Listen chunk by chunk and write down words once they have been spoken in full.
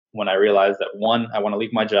when I realized that one, I want to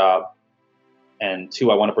leave my job, and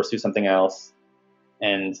two, I want to pursue something else,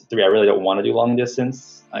 and three, I really don't want to do long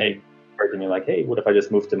distance. I heard to me like, hey, what if I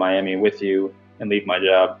just move to Miami with you and leave my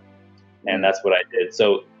job? And that's what I did.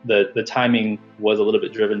 So the timing was a little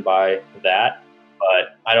bit driven by that,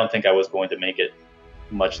 but I don't think I was going to make it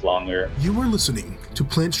much longer. You are listening to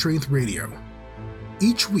Plant Strength Radio.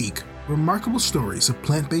 Each week, remarkable stories of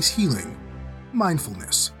plant-based healing,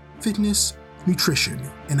 mindfulness, fitness, nutrition,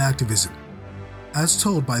 and activism, as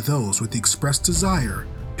told by those with the expressed desire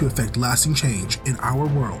to effect lasting change in our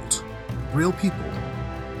world. Real people,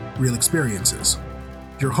 real experiences.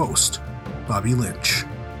 Your host, Bobby Lynch.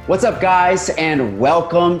 What's up, guys, and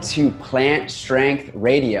welcome to Plant Strength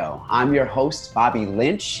Radio. I'm your host, Bobby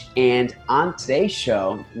Lynch, and on today's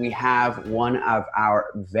show, we have one of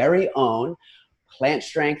our very own Plant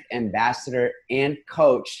Strength ambassador and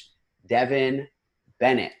coach, Devin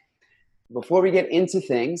Bennett. Before we get into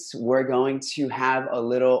things, we're going to have a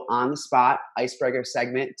little on-the-spot icebreaker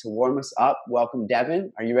segment to warm us up. Welcome,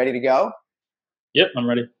 Devin. Are you ready to go? Yep, I'm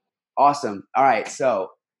ready. Awesome. All right,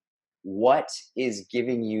 so what is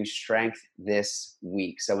giving you strength this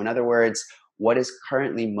week? So in other words, what is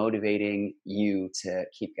currently motivating you to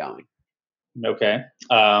keep going? Okay.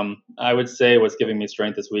 I would say what's giving me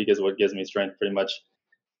strength this week is what gives me strength pretty much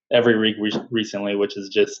every week recently, which is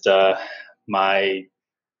just my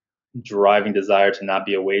driving desire to not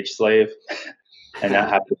be a wage slave and not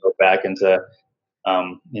have to go back into,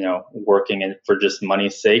 working for just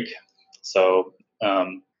money's sake. So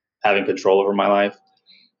having control over my life.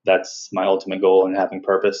 That's my ultimate goal in having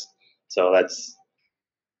purpose. So that's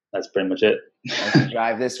pretty much it. That's your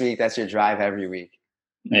drive this week. That's your drive every week.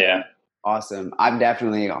 Yeah. Awesome. I'm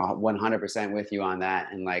definitely 100% with you on that.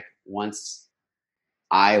 And like once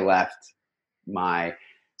I left my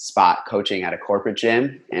spot coaching at a corporate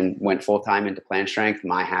gym and went full-time into Plant Strength,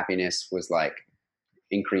 my happiness was like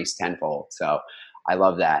increased tenfold. So I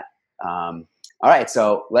love that. All right.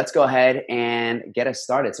 So let's go ahead and get us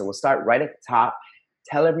started. So we'll start right at the top.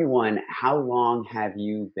 Tell everyone, how long have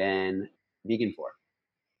you been vegan for?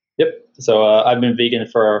 Yep. So I've been vegan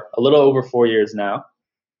for a little over 4 years now.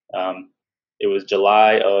 It was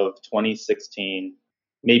July of 2016,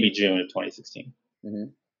 maybe June of 2016. Mm-hmm.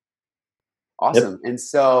 Awesome. Yep. And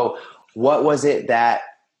so what was it that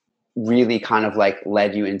really kind of like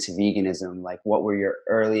led you into veganism? Like what were your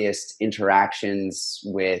earliest interactions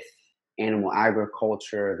with animal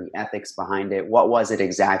agriculture, the ethics behind it? What was it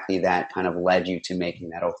exactly that kind of led you to making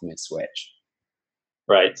that ultimate switch?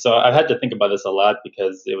 Right. So I had to think about this a lot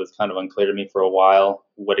because it was kind of unclear to me for a while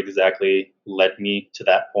what exactly led me to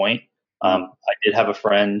that point. I did have a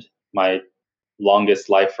friend, my longest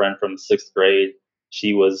life friend from 6th grade.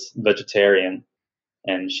 She was vegetarian,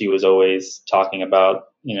 and she was always talking about,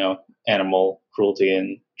 animal cruelty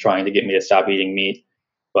and trying to get me to stop eating meat.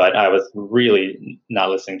 But I was really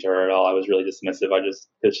not listening to her at all. I was really dismissive.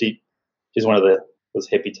 Because she's one of those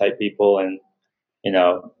hippie type people, and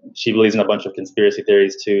she believes in a bunch of conspiracy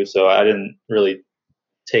theories too. So I didn't really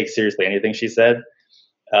take seriously anything she said.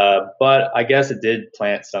 But I guess it did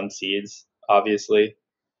plant some seeds, obviously,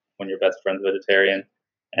 when your best friend's vegetarian.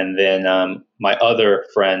 And then my other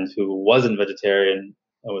friend who wasn't vegetarian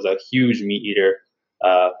and was a huge meat eater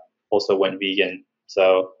also went vegan.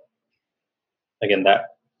 So again, that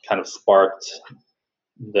kind of sparked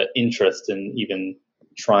the interest in even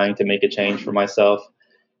trying to make a change for myself.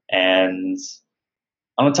 And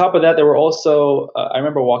on top of that, there were also, I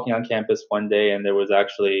remember walking on campus one day and there was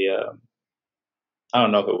actually, I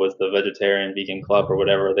don't know if it was the Vegetarian Vegan Club or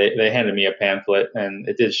whatever. They handed me a pamphlet and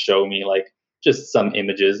it did show me like just some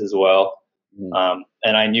images as well.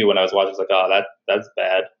 And I knew when I was watching, I was like, oh, that's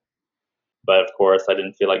bad. But of course I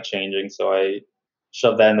didn't feel like changing. So I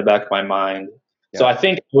shoved that in the back of my mind. Yeah. So I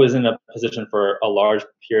think I was in a position for a large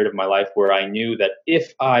period of my life where I knew that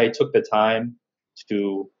if I took the time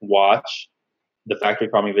to watch the factory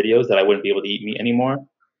farming videos, that I wouldn't be able to eat meat anymore.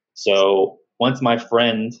 So once my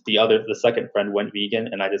friend, the second friend, went vegan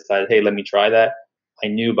and I decided, hey, let me try that, I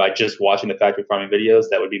knew by just watching the factory farming videos,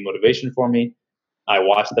 that would be motivation for me. I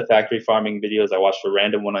watched the factory farming videos. I watched a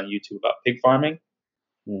random one on YouTube about pig farming.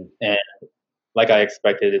 And like I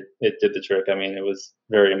expected, it did the trick. I mean, it was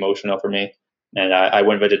very emotional for me. And I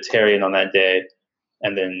went vegetarian on that day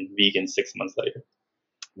and then vegan 6 months later.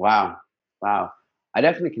 Wow. I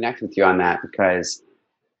definitely connect with you on that because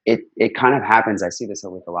it kind of happens. I see this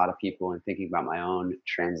with a lot of people, and thinking about my own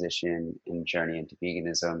transition and journey into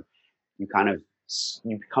veganism, you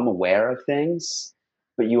become aware of things,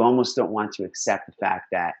 but you almost don't want to accept the fact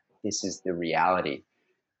that this is the reality.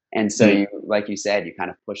 And so you, like you said, you kind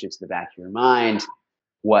of push it to the back of your mind.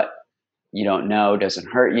 What you don't know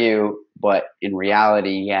doesn't hurt you, but in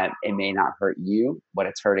reality, yeah, it may not hurt you, but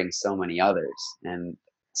it's hurting so many others. And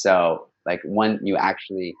so, like, when you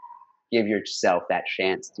actually give yourself that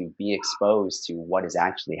chance to be exposed to what is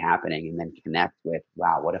actually happening, and then connect with,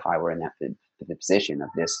 wow, what if I were in the position of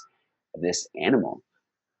this animal?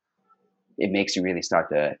 It makes you really start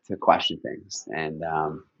to question things. And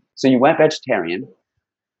so you went vegetarian.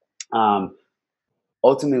 Um,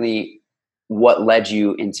 Ultimately, what led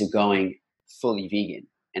you into going fully vegan,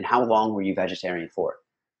 and how long were you vegetarian for?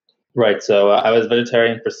 Right. So I was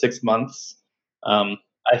vegetarian for 6 months. Um,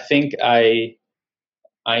 I think I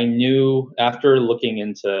knew after looking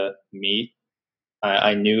into meat,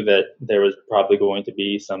 I knew that there was probably going to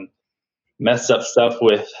be some messed up stuff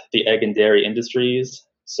with the egg and dairy industries.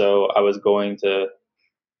 So I was going to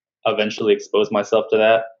eventually expose myself to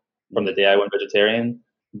that from the day I went vegetarian.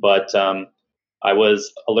 But I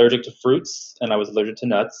was allergic to fruits and I was allergic to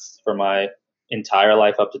nuts for my entire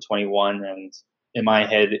life up to 21. And in my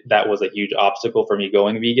head, that was a huge obstacle for me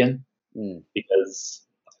going vegan Mm, because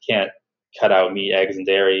I can't cut out meat, eggs, and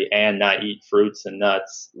dairy and not eat fruits and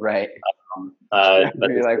nuts. right. That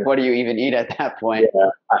You're is, like, what do you even eat at that point? yeah,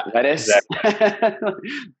 Lettuce, exactly.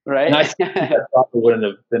 And I right? think that probably wouldn't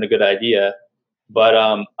have been a good idea. But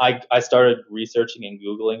I started researching and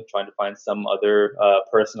Googling, trying to find some other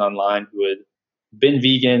person online who had been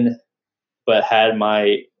vegan but had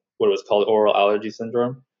what was called oral allergy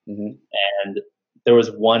syndrome. Hmm. And there was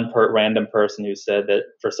one random person who said that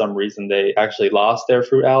for some reason they actually lost their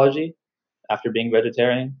fruit allergy after being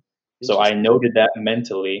vegetarian. So I Interesting. noted that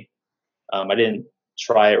mentally. I didn't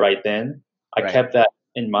try it right then. I Right. kept that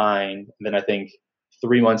in mind. And then I think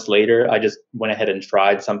 3 months later, I just went ahead and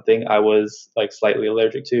tried something I was like slightly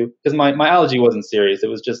allergic to because my allergy wasn't serious. It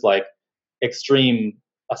was just like extreme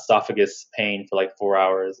esophagus pain for like 4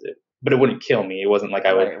 hours, but it wouldn't kill me. It wasn't like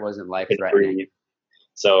I Right. It wasn't life couldn't threatening. breathe.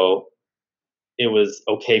 So it was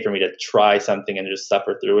okay for me to try something and just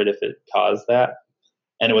suffer through it if it caused that.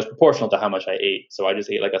 And it was proportional to how much I ate. So I just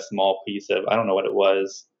ate like a small piece of, I don't know what it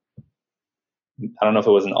was. I don't know if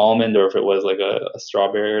it was an almond or if it was like a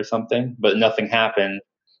strawberry or something, but nothing happened.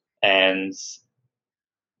 And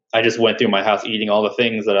I just went through my house eating all the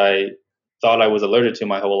things that I thought I was allergic to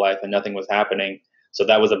my whole life and nothing was happening. So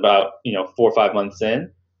that was about, 4 or 5 months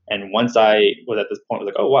in. And once I was at this point, I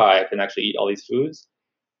was like, oh, wow, I can actually eat all these foods.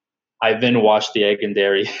 I then watched the egg and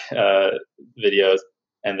dairy videos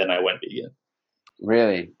and then I went vegan.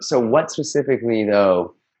 Really? So, what specifically,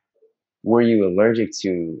 though, were you allergic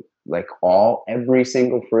to? Like every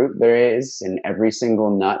single fruit there is and every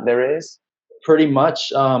single nut there is? Pretty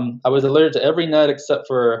much, I was allergic to every nut except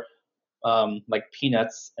for like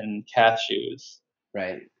peanuts and cashews,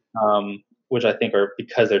 Right. which I think are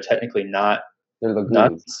because they're technically not They're nuts.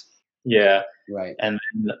 legumes. Yeah. Right. And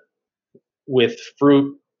then with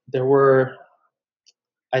fruit,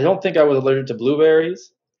 I don't think I was allergic to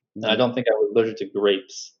blueberries, and I Hmm. don't think I was allergic to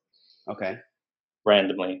grapes Okay.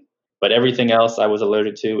 randomly. But everything else I was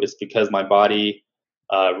allergic to is because my body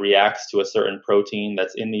reacts to a certain protein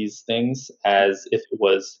that's in these things as if it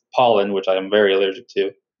was pollen, which I am very allergic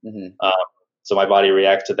to. Hmm. Um, so my body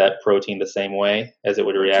reacts to that protein the same way as it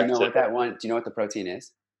would Do you react know to. what that one? Do you know what the protein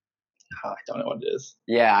is? I don't know what it is.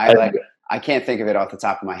 Yeah, I, I can't think of it off the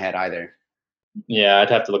top of my head either. yeah, I'd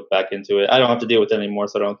have to look back into it. I don't have to deal with it anymore,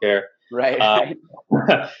 so I don't care. Right. Um,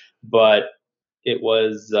 Right. but it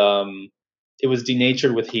was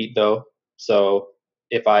denatured with heat though. So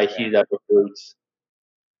if I Yeah. heated up a fruit,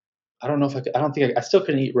 I don't know if I could, I don't think I still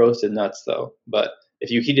couldn't eat roasted nuts though. But if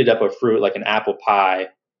you heated up a fruit like an apple pie,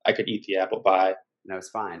 I could eat the apple pie. No, it's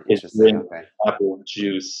fine. Could Interesting. drink Okay. apple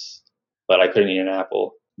juice, but I couldn't eat an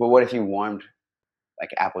apple. But what if you warmed like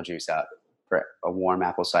apple juice up for a warm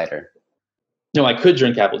apple cider? No, I could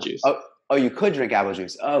drink apple juice. Oh, you could drink apple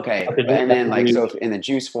juice. I Okay. could drink And then, apple like, so juice. if in the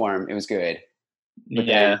juice form, it was good. But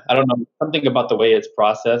Yeah, then, I don't know. Something about the way it's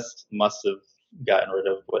processed must have gotten rid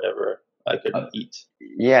of whatever I uh, couldn't eat.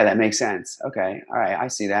 yeah, that makes sense. Okay. All right. I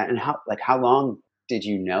see that. And how long did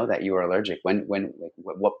you know that you were allergic? Like,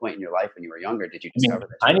 what point in your life when you were younger did you I mean, discover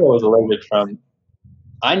that you were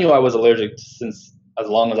I knew I was allergic since as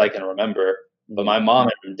long as I can remember, but allergic? my mom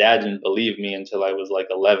and dad didn't believe me until I was like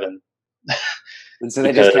 11 And so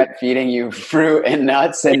they just because kept feeding you fruit and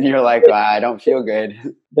nuts, like, and you're like, I don't feel good.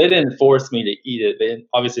 they didn't force me to eat it.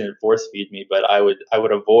 Obviously didn't force feed me, but I would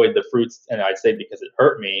avoid the fruits, and I'd say because it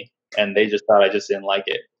hurt me, and they just thought I just didn't like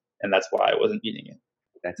it, and that's why I wasn't eating it.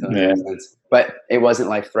 That totally Yeah. makes sense. But it wasn't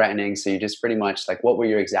life threatening. So you just pretty much, like, what were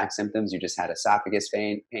your exact symptoms? You just had esophagus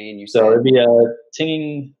pain, you So said? it'd be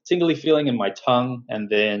a tingly feeling in my tongue,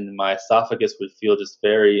 and then my esophagus would feel just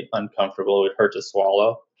very uncomfortable. It would hurt to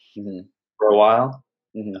swallow. Hmm. for a while.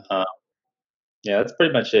 Mm-hmm. Yeah, that's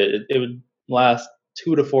pretty much it. It would last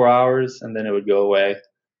 2 to 4 hours, and then it would go away.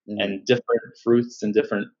 Mm-hmm. And different fruits and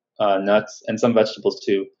different nuts and some vegetables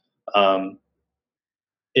too. Um,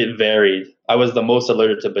 it varied. I was the most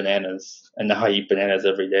allergic to bananas, and now I eat bananas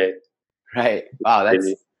every day. Right. Wow,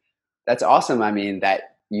 Crazy. that's awesome. I mean,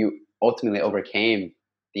 that you ultimately overcame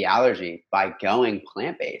the allergy by going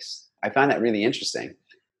plant-based. I find that really interesting.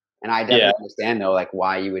 And I definitely Yeah, understand though, like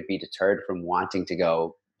why you would be deterred from wanting to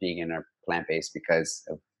go vegan or plant-based because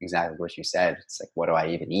of exactly what you said. It's like, what do I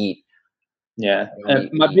even eat? yeah. I don't And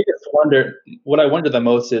eat my meat. biggest wonder, what I wonder the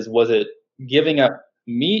most is, was it giving up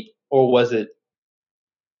meat or was it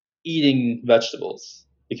eating vegetables?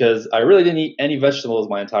 Because I really didn't eat any vegetables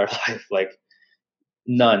my entire life, like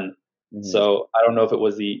none. Mhm. So I don't know if it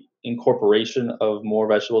was the incorporation of more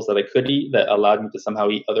vegetables that I could eat that allowed me to somehow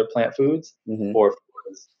eat other plant foods, Mhm. or if it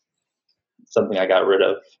was something I got rid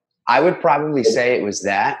of. I would probably say it was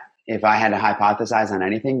that if I had to hypothesize on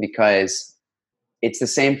anything, because it's the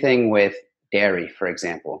same thing with dairy, for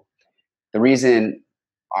example. The reason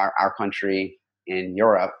our country in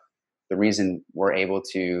Europe, the reason we're able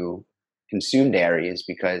to consume dairy is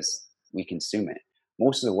because we consume it.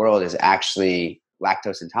 Most of the world is actually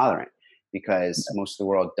lactose intolerant because most of the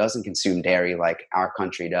world doesn't consume dairy like our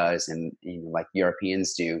country does and like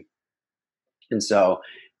Europeans do. And so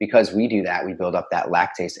because we do that, we build up that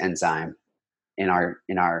lactase enzyme in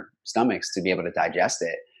our stomachs to be able to digest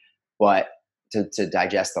it. But to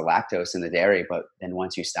digest the lactose in the dairy, but then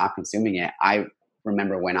once you stop consuming it, I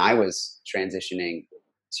remember when I was transitioning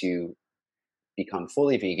to become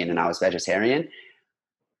fully vegan and I was vegetarian,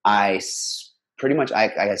 pretty much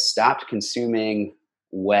I stopped consuming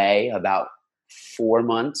whey about 4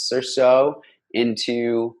 months or so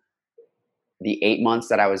into the 8 months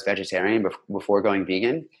that I was vegetarian before going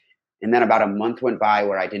vegan. And then about a month went by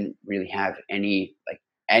where I didn't really have any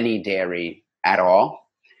dairy at all.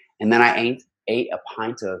 And then I ate a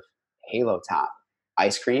pint of Halo Top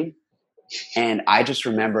ice cream. And I just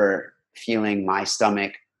remember feeling my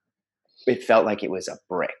stomach, it felt like it was a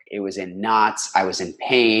brick. It was in knots. I was in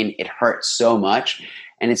pain. It hurt so much.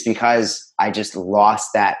 And it's because I just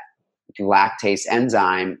lost that lactase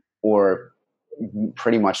enzyme, or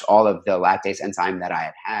pretty much all of the lactase enzyme that I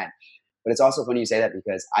had had. But it's also funny you say that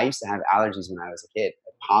because I used to have allergies when I was a kid.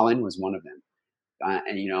 Pollen was one of them.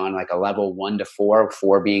 And on like a level 1 to 4,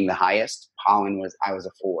 4 being the highest, I was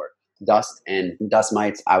a 4. Dust and dust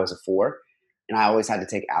mites, I was a 4. And I always had to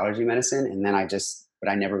take allergy medicine. And then but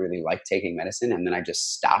I never really liked taking medicine. And then I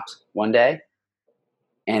just stopped one day.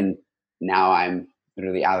 And now I'm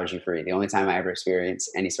literally allergy free. The only time I ever experience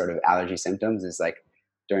any sort of allergy symptoms is like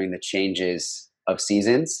during the changes of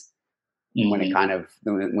seasons, when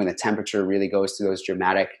Mm-hmm. when the temperature really goes through those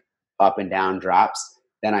dramatic up and down drops,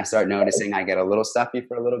 then I start noticing I get a little stuffy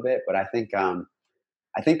for a little bit. But I think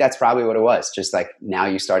that's probably what it was. Just like now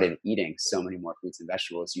you started eating so many more fruits and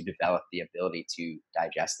vegetables, you develop the ability to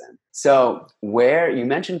digest them. So where you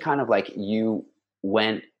mentioned kind of like you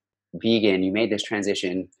went vegan, you made this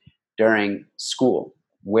transition during school.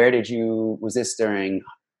 Was this during,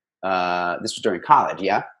 this was during college?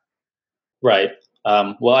 Yeah. Right.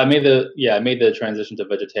 Well, I made the transition to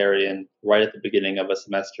vegetarian right at the beginning of a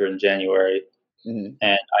semester in January, Mm-hmm.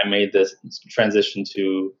 and I made this transition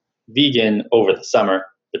to vegan over the summer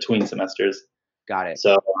between semesters. Got it.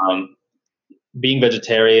 So, being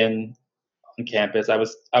vegetarian on campus, I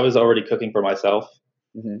was already cooking for myself,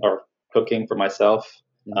 Mm-hmm. or cooking for myself.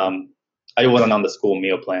 Mm-hmm. I wasn't on the school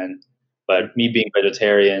meal plan, but me being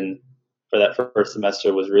vegetarian for that first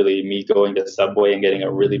semester was really me going to Subway and getting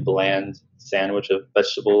a really bland sandwich of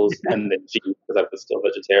vegetables and then cheese because I was still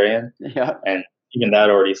vegetarian, Yeah. and even that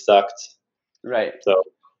already sucked. Right. So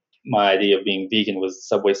my idea of being vegan was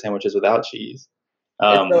Subway sandwiches without cheese.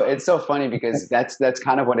 It's so funny because that's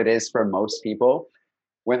kind of what it is for most people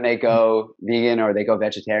when they go vegan or they go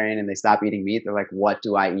vegetarian and they stop eating meat. They're like, what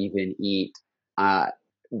do I even eat?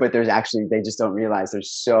 But they just don't realize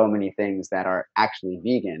there's so many things that are actually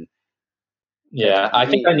vegan that Yeah, you can I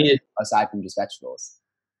think eat I needed. aside from just vegetables.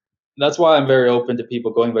 That's why I'm very open to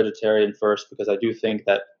people going vegetarian first, because I do think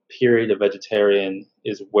that period of vegetarian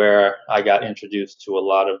is where I got introduced to a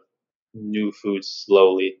lot of new foods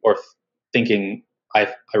slowly, or thinking I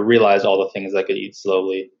realized all the things I could eat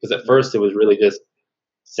slowly. Because at first it was really just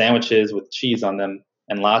sandwiches with cheese on them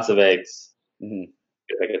and lots of eggs, Mm-hmm.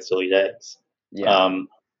 because I could still eat eggs. Yeah. Um,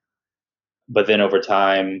 but then over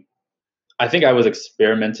time, I think I was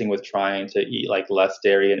experimenting with trying to eat like less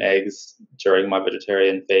dairy and eggs during my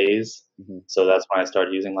vegetarian phase. Mm-hmm. So that's when I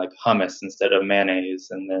started using like hummus instead of mayonnaise,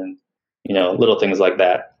 and then little things like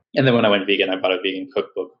that. And then when I went vegan, I bought a vegan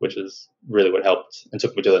cookbook, which is really what helped and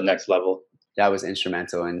took me to the next level. That was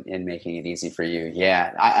instrumental in making it easy for you.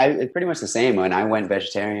 Yeah, I pretty much the same. When I went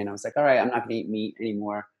vegetarian, I was like, all right, I'm not going to eat meat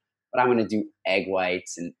anymore, but I'm going to do egg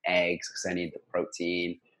whites and eggs because I need the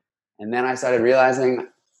protein. And then I started realizing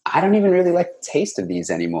I don't even really like the taste of these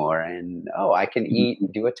anymore. And, I can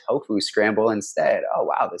do a tofu scramble instead. Oh,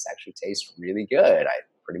 wow, this actually tastes really good. I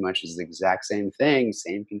pretty much is the exact same thing,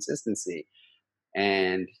 same consistency.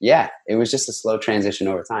 And yeah, it was just a slow transition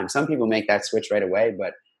over time. Some people make that switch right away,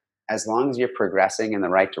 but as long as you're progressing in the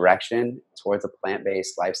right direction towards a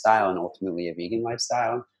plant-based lifestyle and ultimately a vegan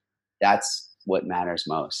lifestyle, that's what matters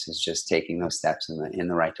most, is just taking those steps in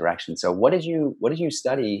the right direction. So what did you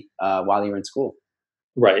study while you were in school?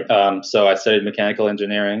 Right. So I studied mechanical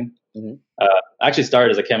engineering. Mm-hmm. I actually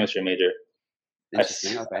started as a chemistry major.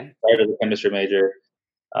 Interesting. Okay. Started as a chemistry major.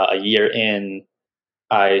 A year in,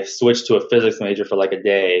 I switched to a physics major for like a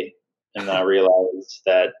day, and then I realized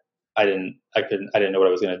that I didn't know what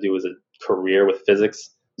I was going to do as a career with physics.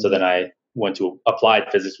 So then I went to applied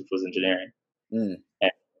physics, which was engineering. And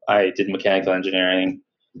I did mechanical engineering.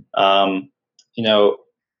 How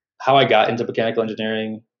I got into mechanical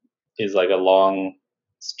engineering is like a long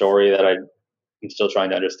story that I'm still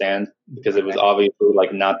trying to understand, because it was obviously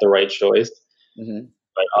like not the right choice,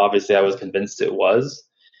 but obviously I was convinced it was.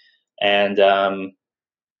 And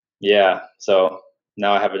so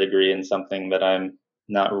now I have a degree in something that I'm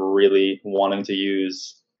not really wanting to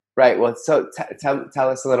use. Right. Well, so tell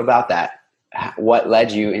us a little about that. What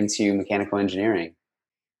led you into mechanical engineering?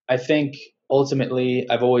 I think ultimately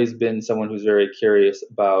I've always been someone who's very curious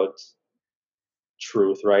about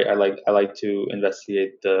truth, right? I like to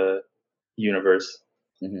investigate the universe.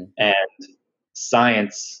 And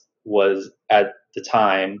science was, at the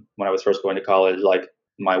time when I was first going to college, like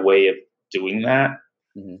my way of doing that.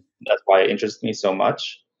 That's why it interested me so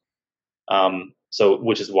much.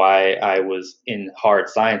 Which is why I was in hard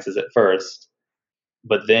sciences at first.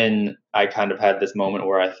 But then I kind of had this moment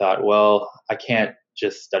where I thought, well, I can't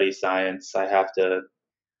just study science. I have to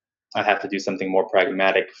do something more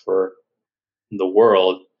pragmatic for the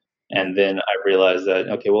world. And then I realized that,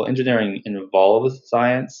 okay, well, engineering involves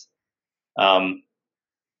science.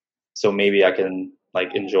 So maybe I can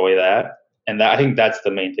like enjoy that. And I think that's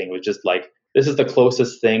the main thing. It was just like, this is the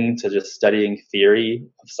closest thing to just studying theory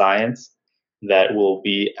of science that will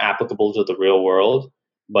be applicable to the real world.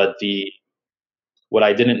 But what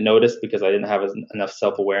I didn't notice, because I didn't have enough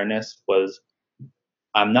self-awareness, was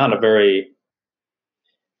I'm not the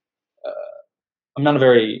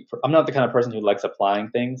kind of person who likes applying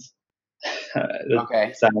things.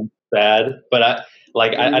 Okay. Sounds bad, but I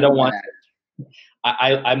don't want.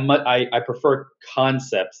 I prefer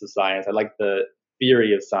concepts of science. I like the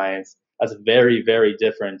theory of science. That's very, very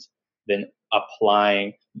different than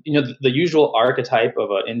applying. The usual archetype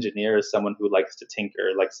of an engineer is someone who likes to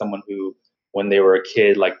tinker, like someone who, when they were a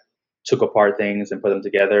kid, like took apart things and put them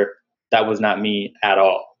together. That was not me at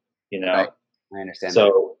all. Right. I understand.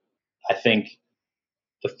 So I think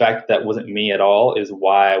the fact that wasn't me at all is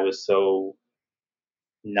why I was so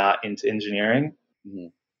not into engineering.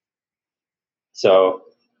 So,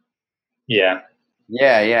 yeah.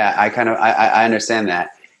 Yeah. I understand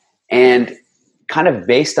that. And kind of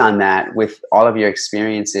based on that, with all of your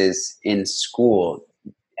experiences in school,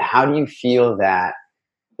 how do you feel that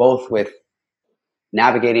both with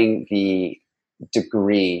navigating the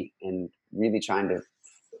degree and really trying to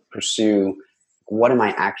pursue what am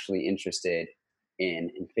I actually interested in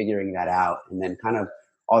and figuring that out, and then kind of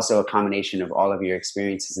also a combination of all of your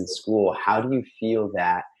experiences in school, how do you feel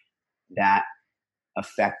that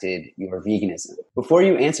affected your veganism? Before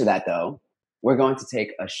you answer that though, we're going to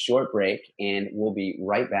take a short break, and we'll be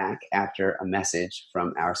right back after a message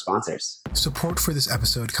from our sponsors. Support for this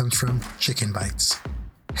episode comes from Chicken Bites.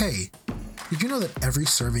 Hey, did you know that every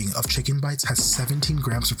serving of Chicken Bites has 17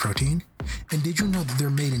 grams of protein? And did you know that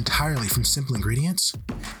they're made entirely from simple ingredients?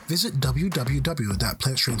 Visit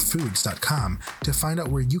www.plantstrengthfoods.com to find out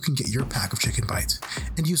where you can get your pack of Chicken Bites,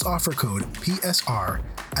 and use offer code PSR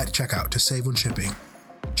at checkout to save when shipping.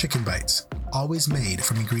 Chicken Bites, always made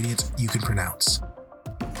from ingredients you can pronounce.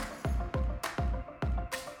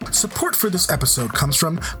 Support for this episode comes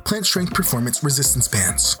from Plant Strength Performance Resistance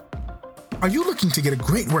Bands. Are you looking to get a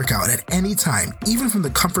great workout at any time, even from the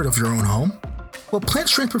comfort of your own home? Well, Plant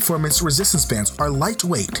Strength Performance Resistance Bands are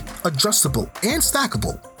lightweight, adjustable, and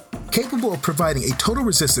stackable, capable of providing a total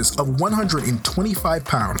resistance of 125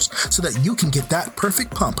 pounds so that you can get that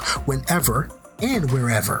perfect pump whenever and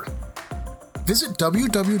wherever. Visit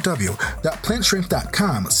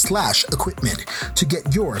www.plantstrength.com/equipment to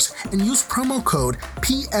get yours and use promo code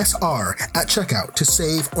PSR at checkout to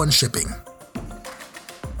save on shipping.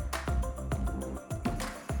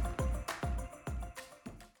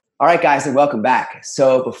 All right, guys, and welcome back.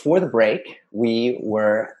 So before the break, we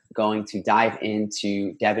were going to dive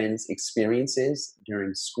into Devin's experiences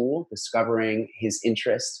during school, discovering his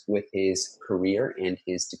interest with his career and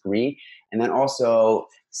his degree, and then also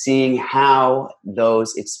seeing how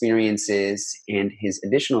those experiences and his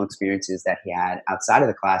additional experiences that he had outside of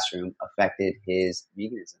the classroom affected his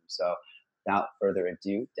veganism. So without further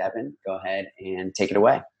ado, Devin, go ahead and take it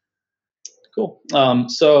away. Cool.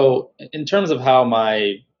 So in terms of how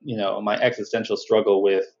my existential struggle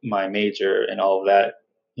with my major and all of that,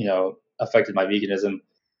 affected my veganism,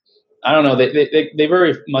 I don't know. They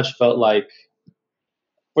very much felt like,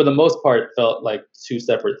 for the most part, felt like two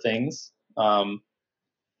separate things.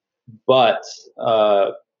 But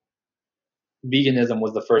veganism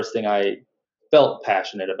was the first thing I felt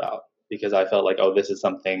passionate about, because I felt like, oh, this is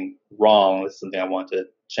something wrong. This is something I want to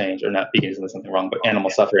change. Or not veganism is something wrong, but animal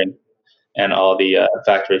suffering and all the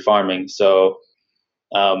factory farming. So,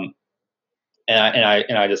 and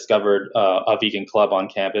I discovered a vegan club on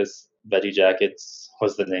campus. Veggie Jackets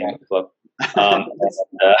was the name of the club.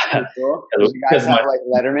 Cool. Did you guys have like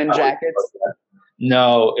Letterman jackets?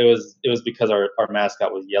 No, it was because our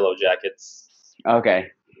mascot was Yellow Jackets.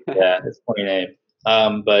 Okay. Yeah, it's a funny name.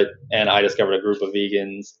 And I discovered a group of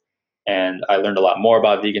vegans, and I learned a lot more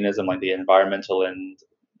about veganism, like the environmental and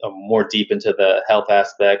more deep into the health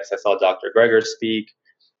aspects. I saw Dr. Greger speak,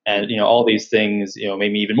 and all these things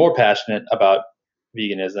made me even more passionate about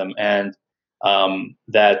veganism, and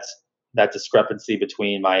that discrepancy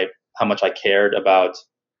between how much I cared about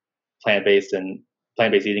plant-based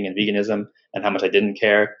eating and veganism, and how much I didn't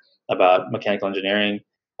care about mechanical engineering,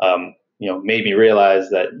 made me realize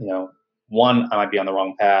that, one, I might be on the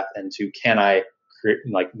wrong path, and two,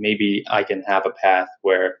 maybe I can have a path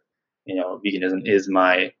where, veganism is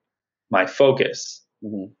my focus.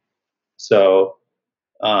 Mm-hmm. So,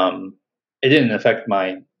 it didn't affect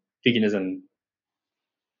my veganism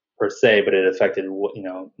per se, but it affected,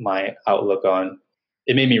 my outlook on.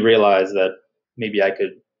 It made me realize that maybe I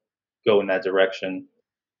could go in that direction,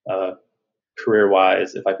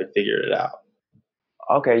 career-wise, if I could figure it out.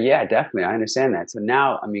 Okay, yeah, definitely. I understand that. So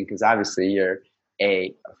now, because obviously you're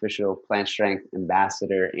a official Plant Strength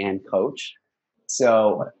ambassador and coach.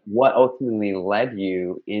 So what ultimately led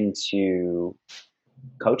you into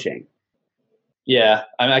coaching? Yeah,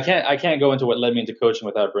 I can't go into what led me into coaching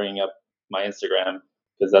without bringing up my Instagram,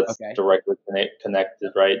 because that's directly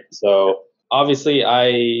connected, right? So obviously,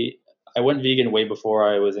 I went vegan way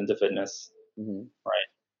before I was into fitness, mm-hmm. right?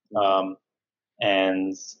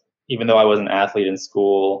 And even though I was an athlete in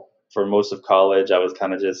school, for most of college, I was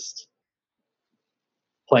kind of just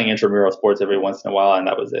playing intramural sports every once in a while, and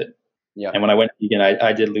that was it. Yeah. And when I went vegan,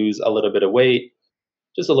 I did lose a little bit of weight,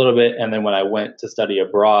 just a little bit. And then when I went to study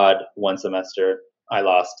abroad one semester, I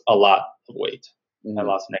lost a lot of weight. Mm-hmm. I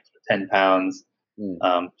lost an extra 10 pounds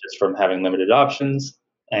just from having limited options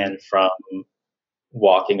and from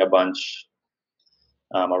walking a bunch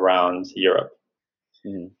around Europe.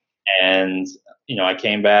 Mm-hmm. And, I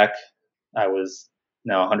came back. I was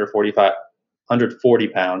now 140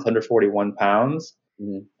 pounds, 141 pounds.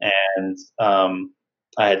 Mm-hmm. And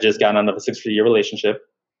I had just gotten out of a 6-year relationship.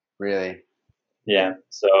 Really? Yeah.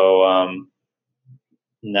 So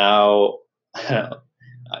now,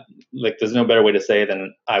 there's no better way to say it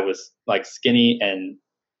than I was like skinny and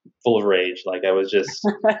full of rage. Like I was just,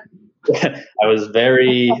 I was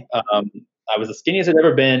very, I was the skinniest I'd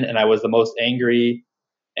ever been, and I was the most angry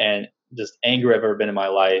and just angry I've ever been in my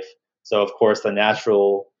life. So of course, the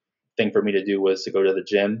natural thing for me to do was to go to the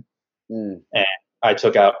gym, and I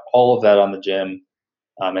took out all of that on the gym.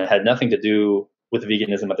 It had nothing to do with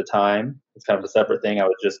veganism at the time. It's kind of a separate thing. I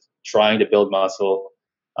was just trying to build muscle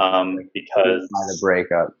because the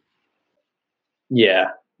breakup.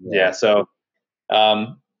 Yeah. So,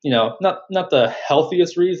 not the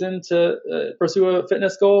healthiest reason to pursue a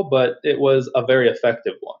fitness goal, but it was a very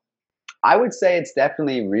effective one. I would say it's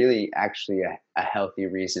definitely really actually a healthy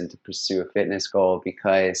reason to pursue a fitness goal,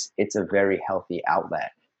 because it's a very healthy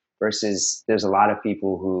outlet, versus there's a lot of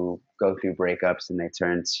people who go through breakups and they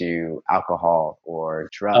turn to alcohol or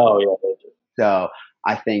drugs. Oh, yeah. So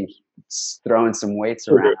I think throwing some weights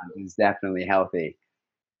around is definitely healthy.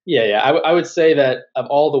 Yeah. I would say that of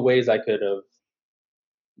all the ways I could have,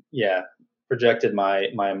 projected my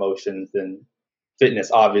emotions, then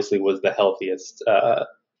fitness obviously was the healthiest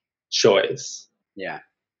choice. Yeah.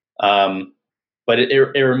 but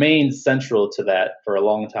it remains central to that for a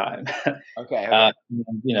long time. Okay.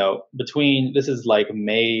 Between, this is like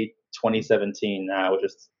May 2017 now, which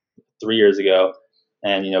is 3 years ago.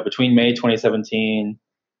 And, between May 2017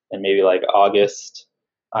 and maybe like August,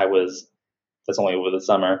 that's only over the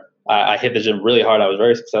summer. I hit the gym really hard. I was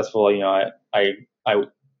very successful. I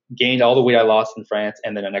gained all the weight I lost in France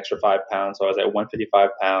and then an extra 5 pounds. So I was at 155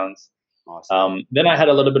 pounds. Awesome. Then I had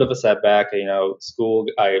a little bit of a setback, school,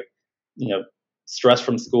 stress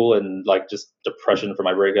from school and like just depression for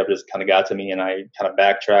my breakup just kind of got to me and I kind of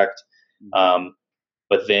backtracked.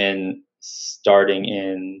 But then starting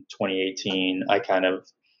in 2018, I kind of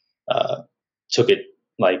took it,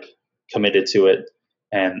 like committed to it.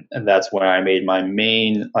 And that's when I made my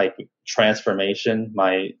main like transformation,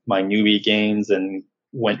 my newbie gains, and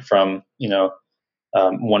went from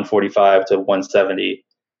 145 to 170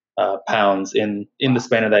 pounds in the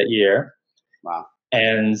span of that year. Wow.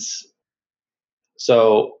 And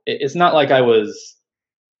so it's not like I was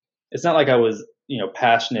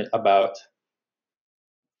passionate about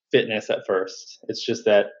fitness at first. It's just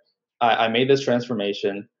that I made this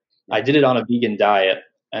transformation. I did it on a vegan diet.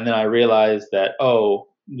 And then I realized that,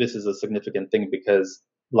 this is a significant thing because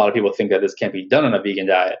a lot of people think that this can't be done on a vegan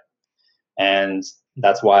diet. And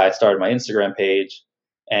that's why I started my Instagram page.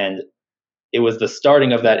 And it was the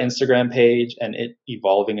starting of that Instagram page and it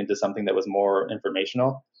evolving into something that was more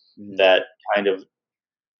informational that kind of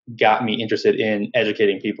got me interested in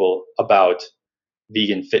educating people about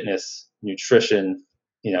vegan fitness, nutrition,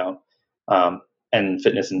 and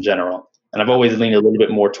fitness in general. And I've always leaned a little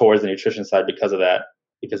bit more towards the nutrition side because of that,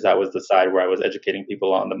 because that was the side where I was educating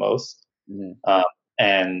people on the most.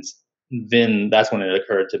 And then that's when it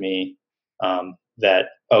occurred to me that,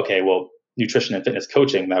 okay, well, nutrition and fitness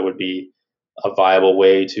coaching, that would be a viable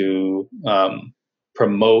way to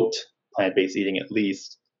promote plant-based eating at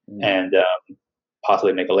least, and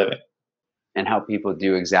possibly make a living. And help people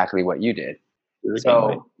do exactly what you did.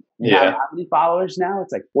 So, you have how many followers now?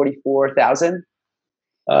 It's like 44,000?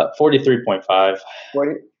 43.5.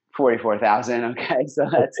 44,000. Okay. So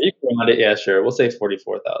that's. You can round it. Yeah, sure. We'll say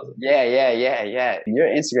 44,000. Yeah. Your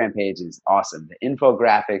Instagram page is awesome. The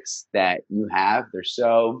infographics that you have, they're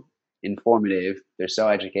so informative. They're so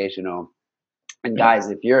educational. And guys,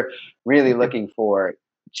 if you're really looking for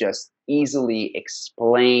just easily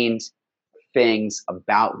explained things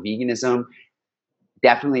about veganism,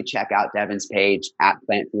 definitely check out Devin's page at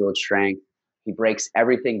Plant Fueled Strength. He breaks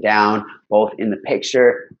everything down, both in the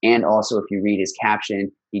picture and also if you read his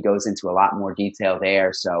caption, he goes into a lot more detail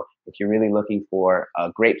there. So if you're really looking for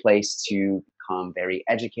a great place to become very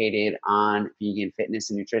educated on vegan fitness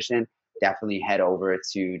and nutrition, definitely head over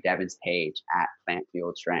to Devin's page at Plant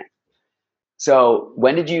Fueled Strength. So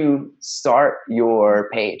when did you start your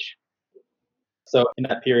page? So in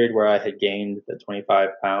that period where I had gained the 25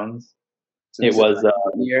 pounds, so it was what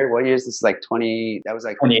year is this? Like 20? That was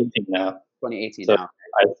like 2018 now. 2018 so now.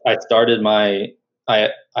 I started I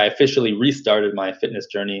officially restarted my fitness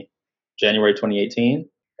journey January 2018.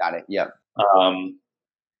 Got it. Yep.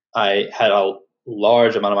 I had a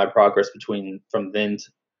large amount of my progress from then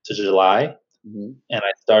to July, and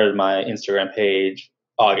I started my Instagram page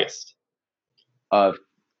August of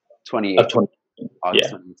 2018. August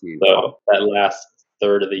 2018. So that last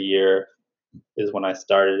third of the year is when I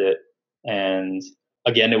started it. And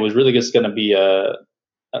again, it was really just going to be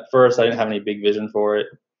at first I didn't have any big vision for it.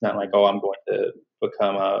 Not like, I'm going to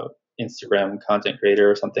become a Instagram content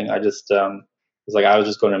creator or something. I just was like, I was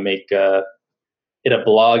just going to make it a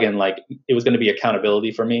blog, and like it was going to be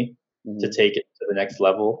accountability for me to take it to the next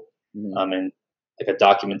level. And like a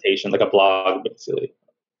documentation, like a blog basically.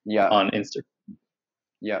 Yeah. On Instagram.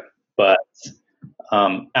 Yeah. But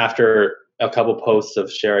after a couple posts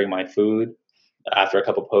of sharing my food, after a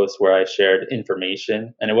couple posts where I shared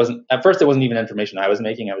information, and at first it wasn't even information I was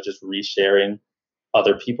making, I was just resharing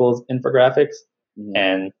other people's infographics,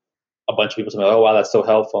 and a bunch of people told me, oh wow, that's so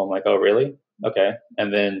helpful. I'm like, oh really? Okay.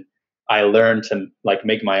 And then I learned to like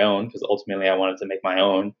make my own, because ultimately I wanted to make my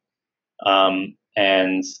own.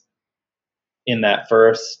 And in that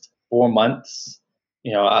first 4 months,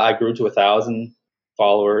 I grew to 1,000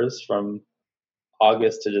 followers from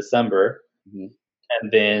August to December.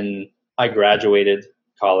 And then I graduated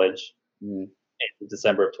college in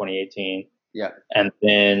December of 2018. Yeah. And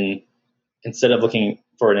then instead of looking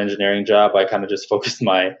for an engineering job, I kind of just focused a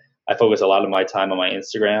lot of my time on my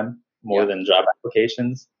Instagram more than job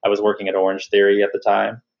applications. I was working at Orange Theory at the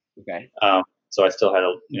time. Okay. So I still had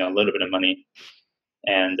a little bit of money.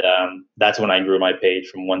 And that's when I grew my page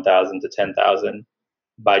from 1,000 to 10,000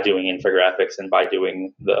 by doing infographics and by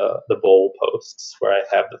doing the bowl posts where I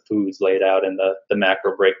have the foods laid out and the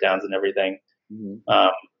macro breakdowns and everything.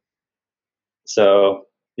 Um, so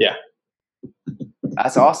yeah.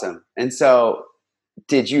 That's awesome. And so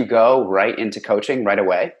did you go right into coaching right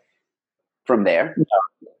away from there? No,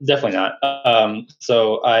 definitely not.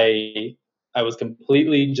 So I was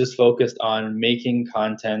completely just focused on making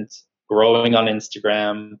content, growing on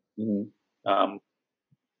Instagram. Um,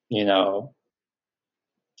 you know,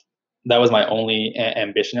 that was my only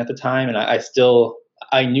ambition at the time. And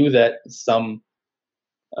I knew that some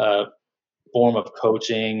form of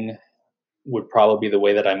coaching would probably be the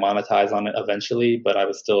way that I monetize on it eventually, but I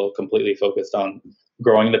was still completely focused on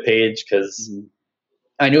growing the page because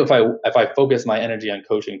I knew if I focused my energy on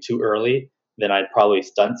coaching too early, then I'd probably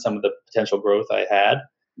stunt some of the potential growth I had.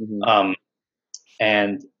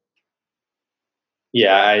 And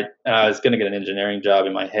yeah, I was going to get an engineering job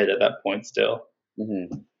in my head at that point still.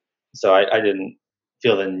 So I didn't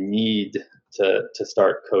feel the need to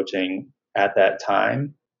start coaching at that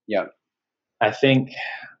time. Yeah. I think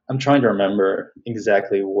I'm trying to remember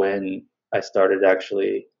exactly when I started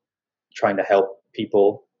actually trying to help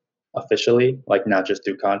people officially, like not just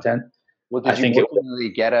through content. Well, did you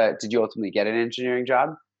ultimately get an engineering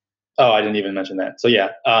job? Oh, I didn't even mention that. So yeah,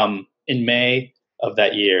 in May of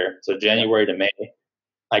that year, so January to May,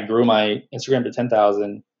 I grew my Instagram to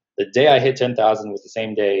 10,000. The day I hit 10,000 was the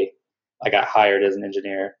same day I got hired as an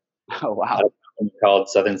engineer. Oh wow! At a company called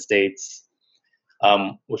Southern States,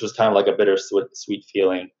 which was kind of like a bittersweet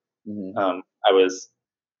feeling. I was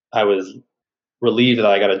relieved that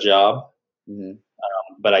I got a job,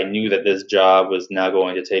 but I knew that this job was now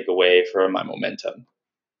going to take away from my momentum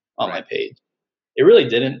on my page. It really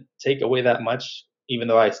didn't take away that much, even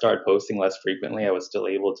though I started posting less frequently. I was still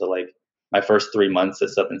able to, like, my first 3 months at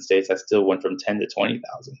Southern States, I still went from 10 to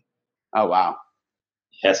 20,000. Oh wow!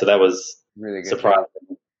 Yeah, so that was really good, surprising.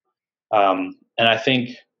 And I think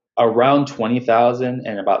around 20,000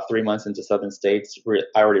 and about 3 months into Southern States,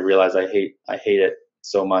 I already realized I hate it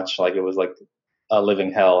so much. Like, it was like a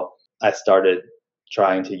living hell. I started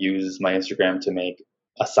trying to use my Instagram to make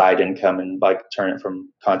a side income and like turn it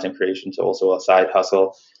from content creation to also a side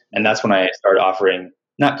hustle. And that's when I started offering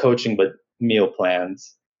not coaching, but meal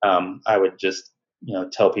plans. I would just,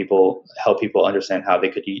 help people understand how they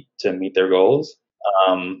could eat to meet their goals.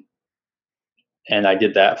 And I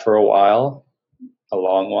did that for a long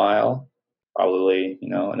while, probably,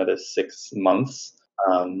 another 6 months.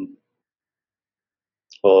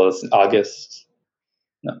 Well, it's August,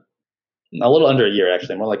 no, a little under a year,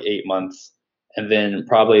 actually, more like 8 months. And then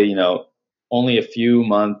probably, only a few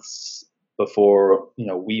months before,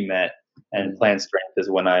 we met and Plant Strength is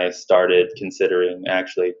when I started considering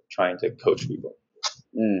actually trying to coach people.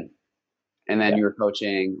 And then you were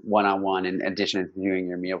coaching one-on-one in addition to doing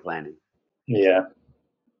your meal planning. Yeah.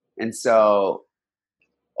 And so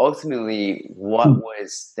ultimately, what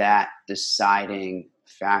was that deciding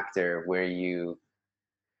factor where you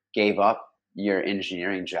gave up your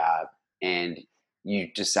engineering job and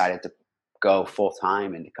you decided to go full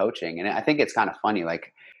time into coaching? And I think it's kind of funny,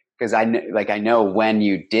 like, because I know when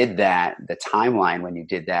you did that, the timeline when you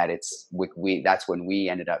did that, that's when we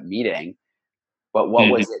ended up meeting. But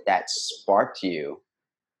what was it that sparked you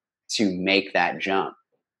to make that jump?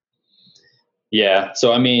 Yeah.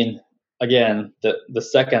 So, I mean, again, the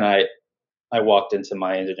second I walked into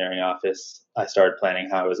my engineering office, I started planning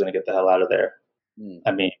how I was going to get the hell out of there.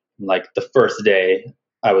 I mean, like the first day,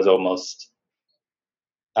 I was almost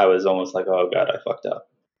like, oh God, I fucked up.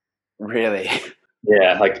 Really?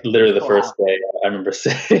 Yeah, like literally the first day, I remember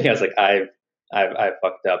saying, I was like, I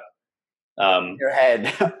fucked up. Your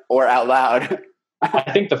head or out loud?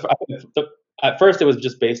 I think at first it was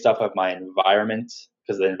just based off of my environment,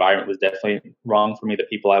 because the environment was definitely wrong for me, the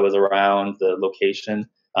people I was around, the location.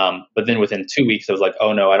 But then within 2 weeks, I was like,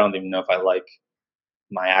 oh no, I don't even know if I like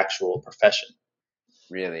my actual profession.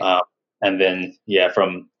 Really? And then, yeah,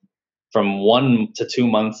 from 1 to 2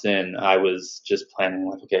 months in, I was just planning,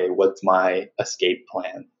 like, okay, what's my escape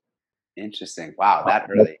plan? Interesting. Wow, that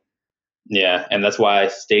early. Yeah, and that's why I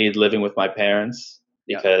stayed living with my parents,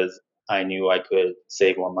 because I knew I could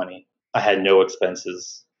save more money. I had no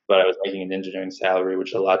expenses, but I was making an engineering salary,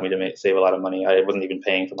 which allowed me to save a lot of money. I wasn't even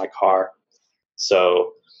paying for my car.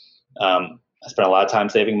 So I spent a lot of time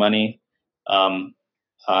saving money.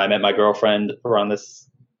 I met my girlfriend around this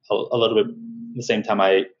a little bit the same time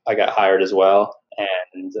I got hired as well.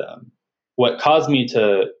 And what caused me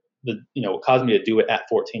to do it at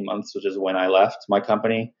 14 months, which is when I left my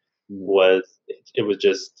company, was it was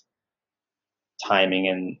just timing,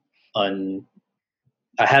 and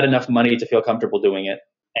I had enough money to feel comfortable doing it.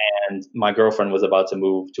 And my girlfriend was about to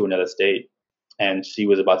move to another state, and she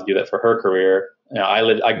was about to do that for her career.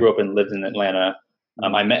 I grew up and lived in Atlanta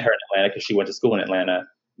I met her in Atlanta because she went to school in Atlanta,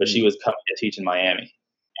 but she was coming to teach in Miami.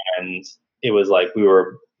 And it was like we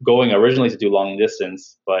were going originally to do long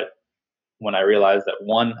distance, but when I realized that,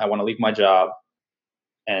 one, I want to leave my job,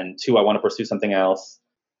 and two, I want to pursue something else,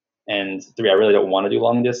 and three, I really don't want to do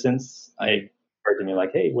long distance, I heard to me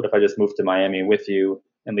like, hey, what if I just move to Miami with you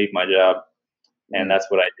and leave my job? And that's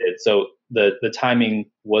what I did. So the timing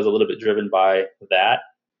was a little bit driven by that,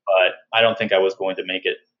 but I don't think I was going to make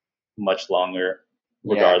it much longer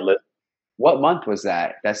regardless. Yeah. What month was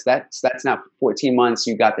that? That's now 14 months.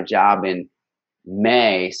 You got the job in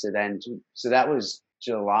May. So that was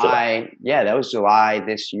July. Yeah, that was July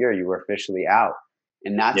this year. You were officially out.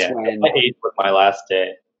 And that's when my 8th was my last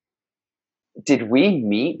day. Did we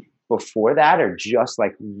meet before that or just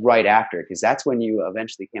like right after? Because that's when you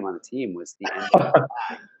eventually came on the team, was the end of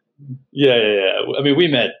July. Yeah. I mean, we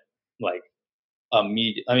met like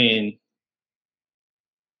immediate. I mean,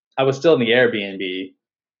 I was still in the Airbnb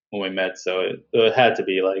when we met, so it had to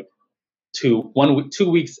be like 2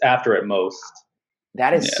 weeks after at most.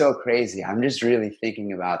 That is so crazy. I'm just really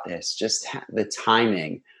thinking about this, just the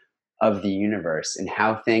timing of the universe and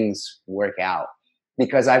how things work out.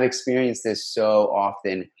 Because I've experienced this so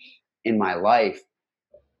often in my life,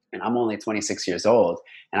 and I'm only 26 years old,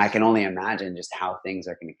 and I can only imagine just how things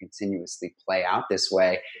are going to continuously play out this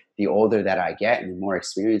way the older that I get and the more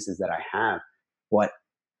experiences that I have. But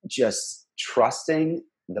just trusting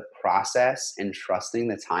the process and trusting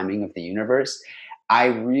the timing of the universe, I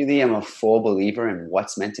really am a full believer in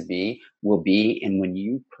what's meant to be will be. And when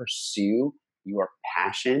you pursue your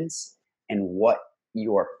passions and what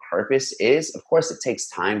your purpose is, of course, it takes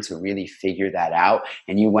time to really figure that out.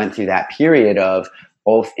 And you went through that period of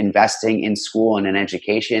both investing in school and in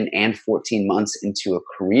education and 14 months into a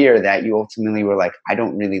career that you ultimately were like, I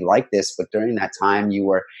don't really like this. But during that time,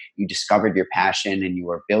 you discovered your passion and you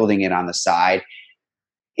were building it on the side.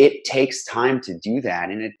 It takes time to do that.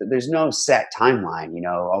 And there's no set timeline,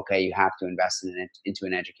 okay, you have to invest into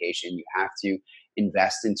an education. You have to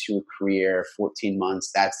invest into a career, 14 months.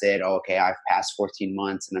 That's it. Okay. I've passed 14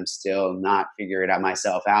 months and I'm still not figuring it out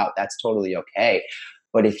myself out. That's totally okay.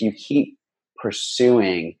 But if you keep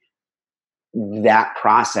pursuing that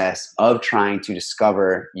process of trying to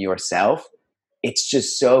discover yourself, it's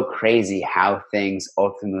just so crazy how things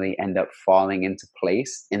ultimately end up falling into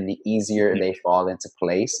place. And the easier they fall into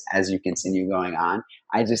place as you continue going on,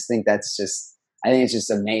 I think it's just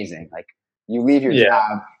amazing. Like, you leave your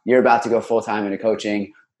job, you're about to go full-time into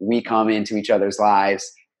coaching. We come into each other's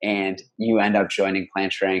lives and you end up joining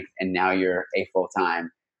Plant Strength. And now you're a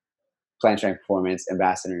full-time Plant Strength Performance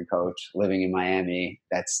ambassador and coach living in Miami.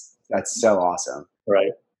 That's so awesome.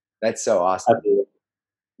 Right. That's so awesome. Absolutely.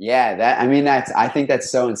 Yeah, I think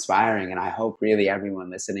that's so inspiring. And I hope really everyone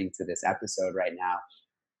listening to this episode right now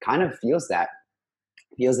kind of feels that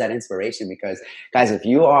inspiration, because guys, if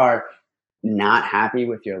you are not happy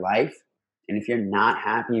with your life and if you're not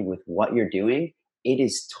happy with what you're doing, it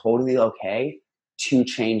is totally okay to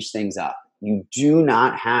change things up. You do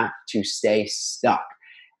not have to stay stuck,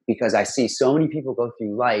 because I see so many people go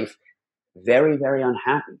through life very, very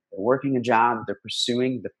unhappy. They're working a job, they're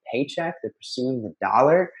pursuing the paycheck, they're pursuing the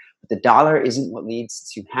dollar, but the dollar isn't what leads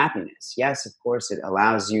to happiness. Yes, of course, it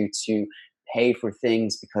allows you to pay for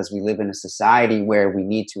things because we live in a society where we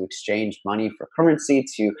need to exchange money for currency,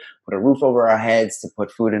 to put a roof over our heads, to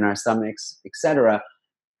put food in our stomachs, etc.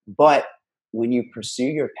 But when you pursue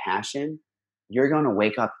your passion, you're going to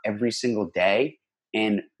wake up every single day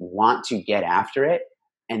and want to get after it.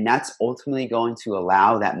 And that's ultimately going to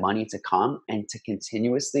allow that money to come and to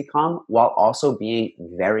continuously come while also being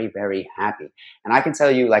very, very happy. And I can tell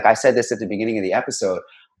you, like I said this at the beginning of the episode,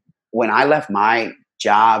 when I left my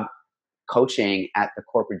job coaching at the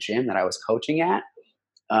corporate gym that I was coaching at,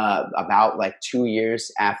 about like 2 years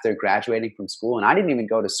after graduating from school, and I didn't even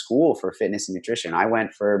go to school for fitness and nutrition. I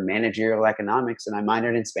went for managerial economics and I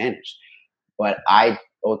minored in Spanish. But I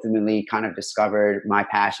ultimately kind of discovered my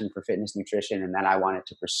passion for fitness nutrition and that I wanted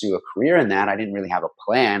to pursue a career in that. I didn't really have a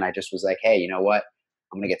plan. I just was like, hey, you know what?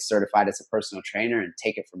 I'm going to get certified as a personal trainer and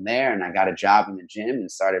take it from there. And I got a job in the gym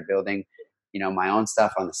and started building, my own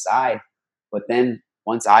stuff on the side. But then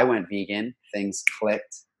once I went vegan, things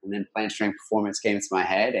clicked, and then Plant Strength Performance came into my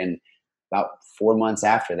head. And about 4 months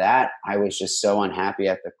after that, I was just so unhappy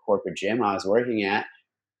at the corporate gym I was working at.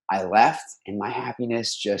 I left and my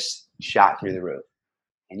happiness just shot through the roof.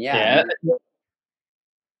 And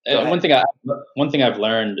one thing I've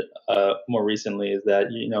learned more recently is that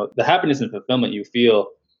the happiness and fulfillment you feel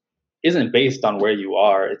isn't based on where you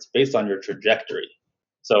are; it's based on your trajectory.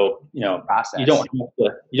 So process. You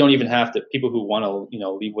don't even have to. People who want to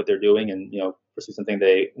leave what they're doing and pursue something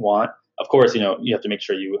they want. of course, you have to make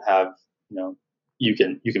sure you have, you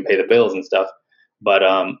can pay the bills and stuff, but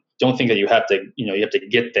don't think that you have to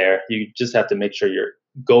get there. You just have to make sure you're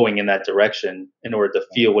going in that direction in order to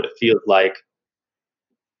feel what it feels like,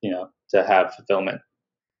 to have fulfillment.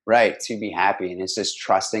 Right, to be happy. And it's just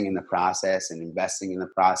trusting in the process and investing in the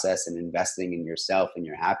process and investing in yourself and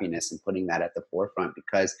your happiness and putting that at the forefront.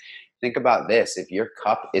 Because think about this, if your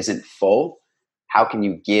cup isn't full, how can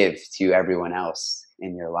you give to everyone else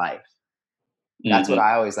in your life? That's what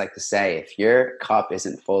I always like to say. If your cup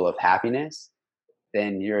isn't full of happiness,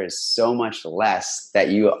 then there is so much less that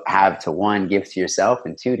you have to, one, give to yourself,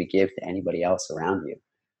 and two, to give to anybody else around you.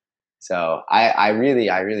 So I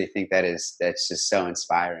really think that's just so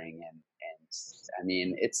inspiring. And I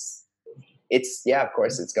mean, it's yeah, of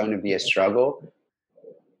course it's going to be a struggle,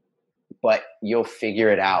 but you'll figure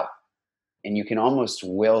it out. And you can almost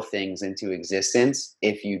will things into existence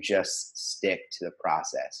if you just stick to the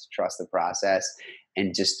process, trust the process,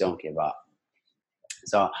 and just don't give up.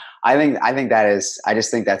 So I think that is, I just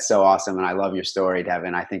think that's so awesome. And I love your story,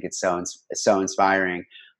 Devin. I think it's so inspiring.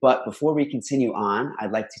 But before we continue on,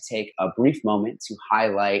 I'd like to take a brief moment to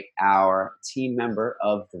highlight our team member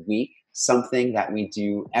of the week, something that we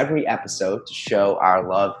do every episode to show our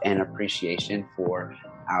love and appreciation for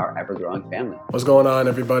our ever-growing family. What's going on,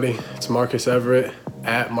 everybody? It's Marcus Everett,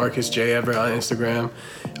 at Marcus J. Everett on Instagram,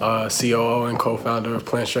 COO and co-founder of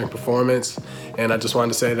Plant Strength Performance. And I just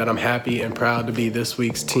wanted to say that I'm happy and proud to be this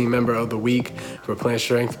week's team member of the week for Plant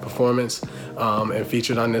Strength Performance, and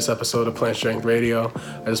featured on this episode of Plant Strength Radio.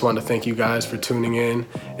 I just want to thank you guys for tuning in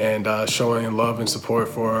and showing love and support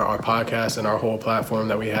for our podcast and our whole platform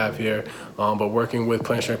that we have here. But working with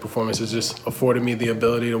Plant Strength Performance has just afforded me the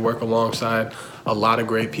ability to work alongside a lot of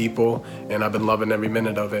great people, and I've been loving every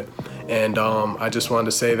minute of it. And I just wanted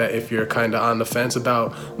to say that if you're kind of on the fence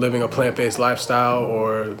about living a plant-based lifestyle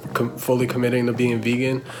or fully committing to being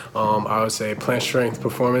vegan, I would say Plant Strength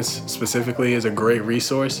Performance specifically is a great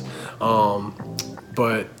resource.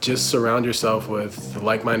 But just surround yourself with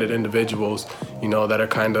like-minded individuals, that are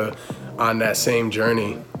kind of on that same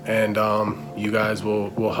journey. And you guys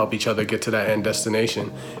will help each other get to that end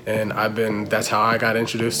destination. And that's how I got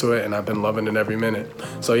introduced to it, and I've been loving it every minute.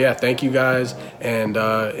 So yeah, thank you guys, and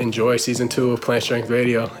enjoy season 2 of Plant Strength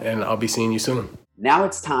Radio, and I'll be seeing you soon. Now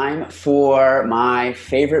it's time for my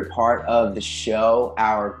favorite part of the show,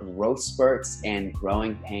 our growth spurts and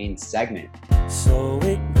growing pains segment. So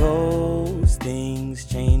it goes, things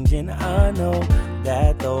changing, I know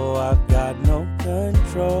that though I've got no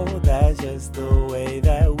control, that's just the way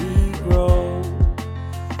that we grow.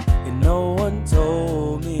 And no one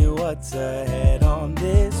told me what's ahead on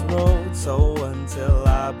this road, so until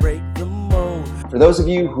I break the mold. For those of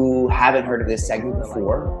you who haven't heard of this segment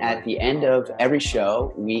before, at the end of every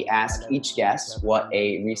show, we ask each guest what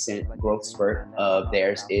a recent growth spurt of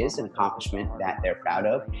theirs is, an accomplishment that they're proud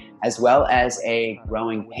of, as well as a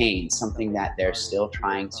growing pain, something that they're still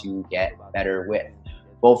trying to get better with.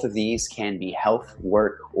 Both of these can be health,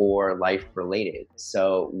 work, or life related.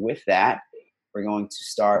 So with that, we're going to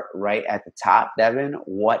start right at the top. Devin,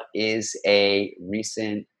 what is a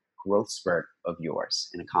recent growth spurt of yours,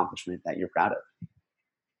 an accomplishment that you're proud of?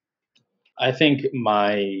 I think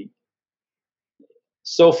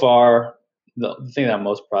so far, the thing that I'm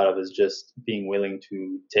most proud of is just being willing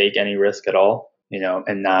to take any risk at all,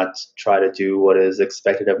 and not try to do what is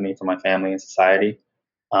expected of me from my family and society.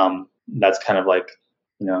 That's kind of like,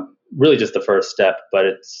 really just the first step, but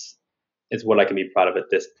it's what I can be proud of at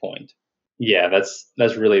this point. Yeah,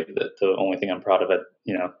 that's really the only thing I'm proud of it,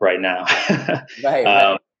 right now.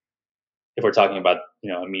 Right. If we're talking about,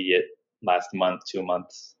 immediate last month, 2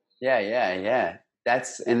 months. Yeah.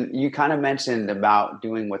 And you kind of mentioned about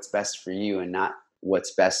doing what's best for you and not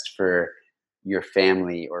what's best for your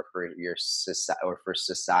family or for your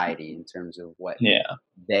society in terms of what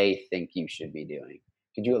they think you should be doing.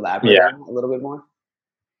 Could you elaborate on that a little bit more?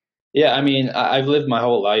 Yeah, I mean, I've lived my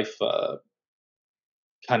whole life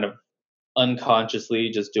kind of unconsciously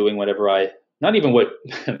just doing whatever not even what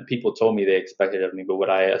people told me they expected of me, but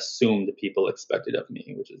what I assumed people expected of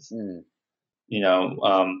me, which is,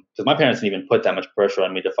 because my parents didn't even put that much pressure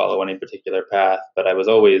on me to follow any particular path, but I was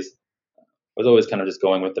always kind of just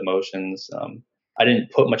going with the motions. I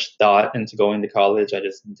didn't put much thought into going to college. I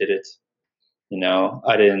just did it.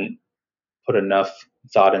 I didn't put enough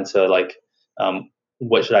thought into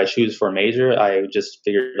what should I choose for a major. I just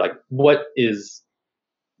figured what is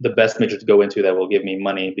the best major to go into that will give me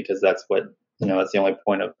money, because that's what, that's the only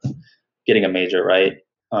point of getting a major, right?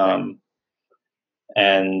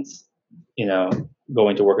 And,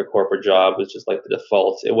 going to work a corporate job was just like the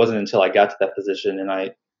default. It wasn't until I got to that position and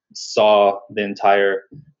I saw the entire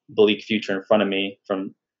bleak future in front of me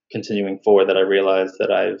from continuing forward that I realized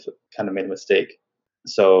that I've kind of made a mistake.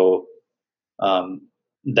 So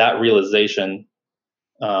that realization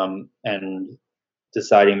and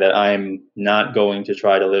deciding that I'm not going to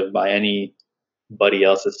try to live by anybody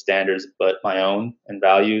else's standards but my own and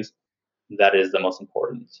values, that is the most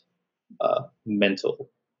important mental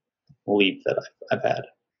leap that I've had.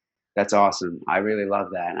 That's awesome. I really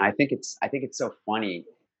love that. And I think it's so funny,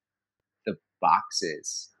 the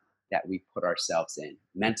boxes that we put ourselves in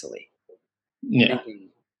mentally. Yeah. Thinking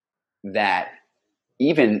that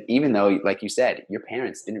even though, like you said, your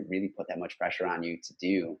parents didn't really put that much pressure on you to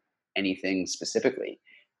do anything specifically.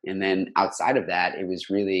 And then outside of that, it was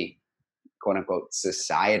really quote unquote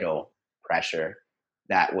societal pressure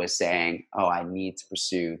that was saying, oh, I need to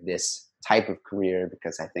pursue this type of career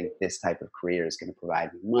because I think this type of career is going to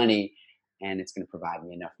provide me money, and it's going to provide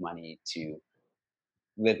me enough money to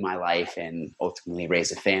live my life and ultimately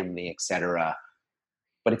raise a family, etc.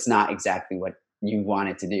 But it's not exactly what you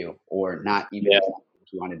wanted to do, or not even what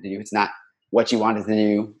you wanted to do. It's not what you wanted to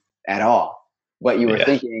do at all. What you were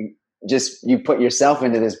thinking, just you put yourself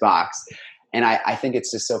into this box. And I think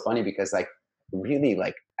it's just so funny because like really,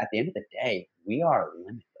 like at the end of the day, we are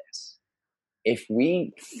limitless. If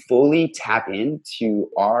we fully tap into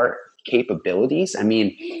our capabilities, I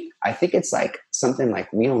mean, I think it's like something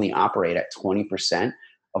like we only operate at 20%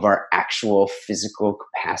 of our actual physical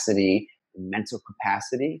capacity, mental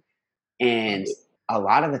capacity. And a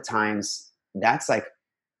lot of the times that's like,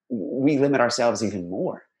 we limit ourselves even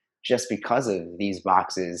more just because of these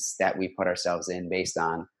boxes that we put ourselves in based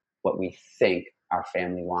on what we think our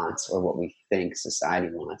family wants or what we think society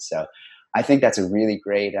wants. So I think that's a really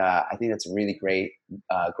great,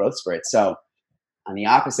 growth spurt. So on the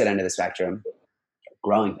opposite end of the spectrum,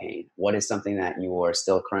 growing pain, what is something that you are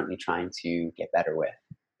still currently trying to get better with?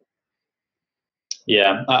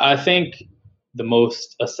 Yeah, I think the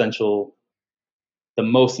most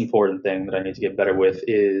important thing that I need to get better with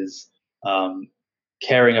is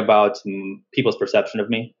caring about people's perception of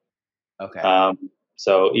me. Okay.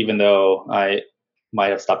 So even though I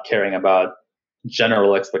might have stopped caring about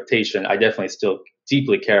general expectation, I definitely still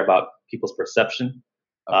deeply care about people's perception.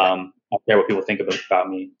 Okay. I care what people think about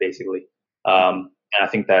me, basically. And I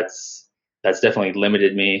think that's definitely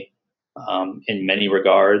limited me in many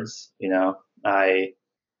regards. You know, I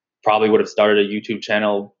probably would have started a YouTube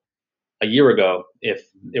channel a year ago if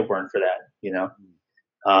it weren't for that. You know,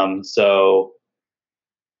 so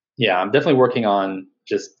yeah, I'm definitely working on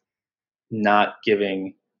just not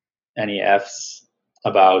giving any F's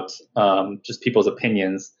about just people's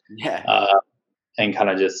opinions, and kind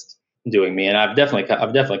of just doing me. And I've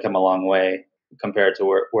definitely come a long way compared to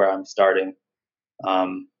where I'm starting. But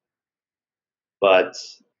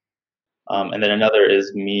and then another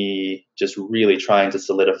is me just really trying to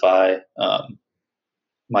solidify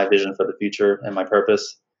my vision for the future and my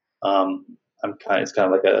purpose. It's kind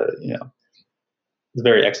of like it's a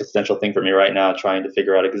very existential thing for me right now, trying to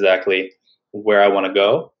figure out exactly where I want to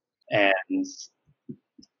go. And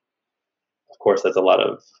of course, that's a lot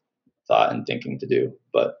of thought and thinking to do,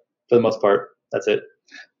 but for the most part, that's it.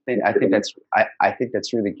 I think that's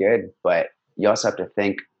really good, but you also have to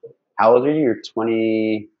think, how old are you? You're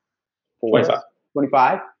 24?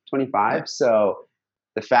 25. 25. Yeah. So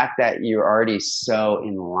the fact that you're already so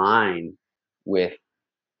in line with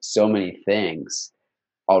so many things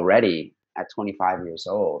already at 25 years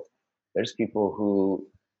old, there's people who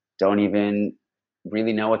don't even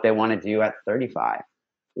really know what they want to do at 35,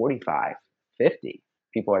 45, 50.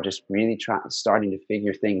 People are just really starting to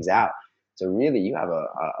figure things out. So really, you have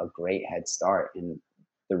a great head start. And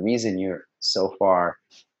the reason you're so far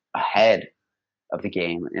ahead of the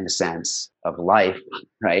game, in a sense, of life,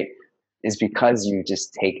 right, is because you've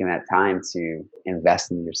just taken that time to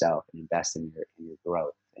invest in yourself and invest in your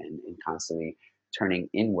growth and constantly turning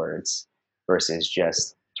inwards versus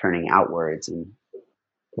just turning outwards and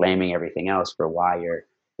blaming everything else for why your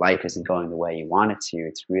life isn't going the way you want it to.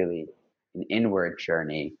 It's really an inward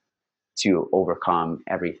journey to overcome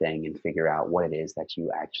everything and figure out what it is that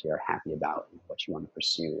you actually are happy about and what you want to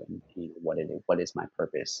pursue, and what is my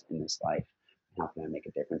purpose in this life, and how can I make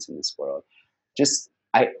a difference in this world.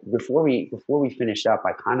 Before we finish up,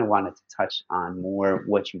 I kind of wanted to touch on more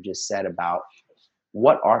what you just said about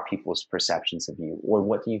what are people's perceptions of you, or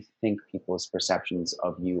what do you think people's perceptions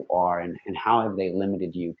of you are, and how have they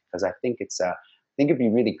limited you? Because I think it'd be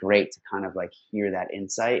really great to kind of like hear that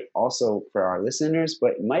insight also for our listeners,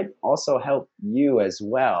 but it might also help you as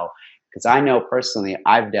well. Because I know personally,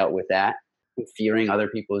 I've dealt with that, fearing other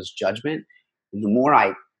people's judgment. And the more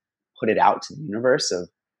I put it out to the universe of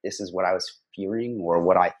this is what I was fearing or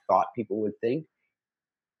what I thought people would think,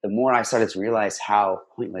 the more I started to realize how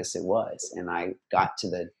pointless it was. And I got to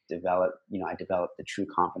I developed the true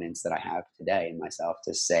confidence that I have today in myself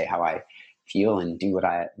to say how I feel and do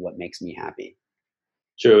what makes me happy.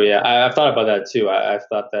 True. Yeah. I've thought about that too. I've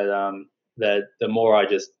thought that, that the more I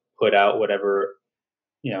just put out whatever,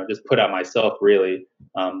 just put out myself really,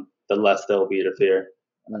 the less there'll be to fear.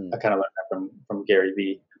 I kind of learned that from Gary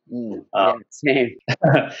Vee. Yeah, same.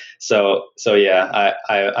 So yeah,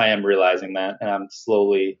 I am realizing that, and I'm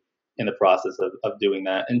slowly in the process of doing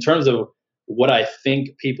that. In terms of what I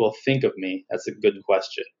think people think of me, that's a good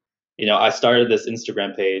question. I started this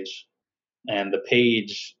Instagram page, and the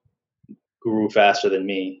page grew faster than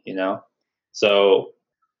me, so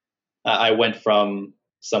I went from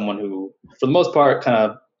someone who, for the most part, kind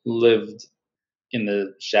of lived in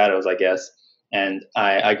the shadows, I guess, and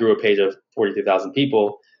I grew a page of 42,000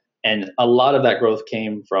 people. And a lot of that growth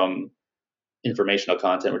came from informational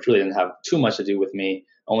content, which really didn't have too much to do with me.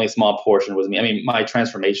 Only a small portion was me. I mean, my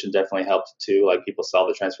transformation definitely helped too. Like, people saw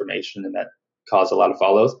the transformation, and that caused a lot of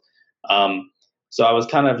follows. So I was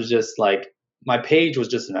kind of just like, my page was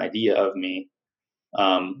just an idea of me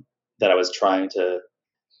that I was trying to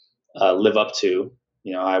live up to.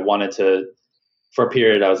 I wanted to, for a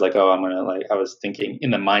period, I was like, oh, I was thinking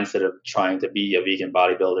in the mindset of trying to be a vegan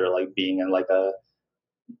bodybuilder, like being in like a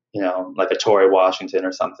Tory Washington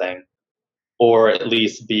or something, or at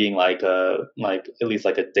least being like a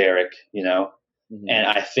Derek, Mm-hmm. And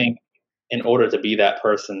I think in order to be that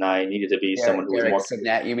person, I needed to be someone who was more.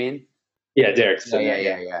 Signett, you mean? Yeah, Derek.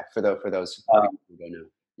 Yeah. For those who don't know.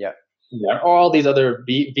 Yeah. Yeah, all these other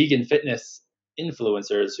vegan fitness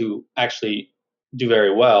influencers who actually do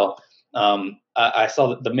very well. I saw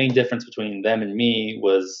that the main difference between them and me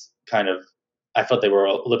was I felt they were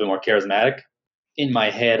a little bit more charismatic. In my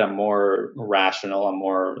head, I'm more rational. I'm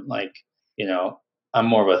more like, I'm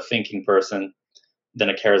more of a thinking person than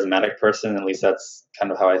a charismatic person. At least that's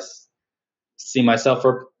kind of how I see myself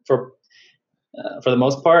for the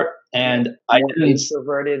most part. And more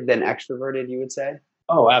introverted than extroverted, you would say?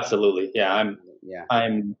 Oh, absolutely. Yeah.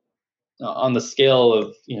 I'm on the scale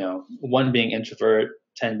of, 1 being introvert,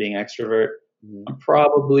 10 being extrovert. Mm-hmm. I'm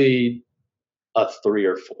probably a 3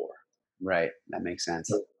 or 4. Right. That makes sense.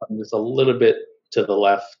 So I'm just a little bit to the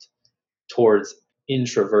left towards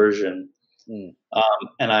introversion.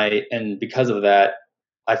 And because of that,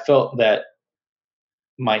 I felt that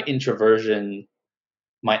my introversion,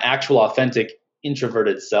 my actual authentic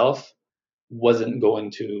introverted self wasn't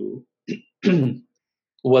the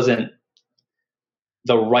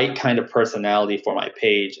right kind of personality for my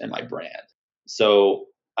page and my brand. So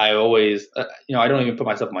I always, I don't even put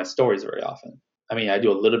myself in my stories very often. I mean, I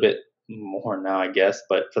do a little bit more now, I guess,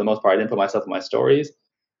 but for the most part, I didn't put myself in my stories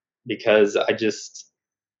because I just,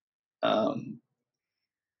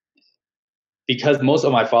 because most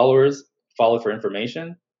of my followers follow for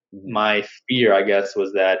information. Mm-hmm. My fear, I guess,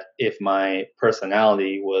 was that if my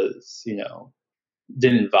personality was,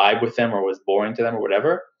 didn't vibe with them or was boring to them or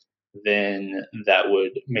whatever, then that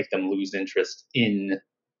would make them lose interest in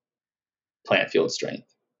Plant Fueled Strength.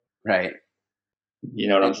 Right. You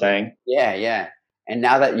know what I'm saying? Yeah. And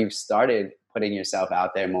now that you've started putting yourself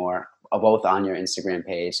out there more, both on your Instagram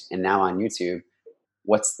page and now on YouTube,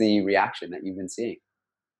 what's the reaction that you've been seeing?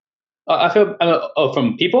 I feel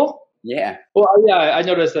from people? Yeah. Well, yeah, I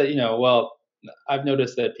noticed that, I've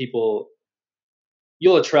noticed that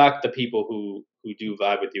you'll attract the people who do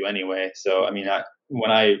vibe with you anyway. So, I mean, I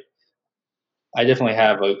definitely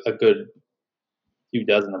have a good few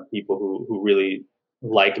dozen of people who really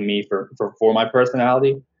like me for my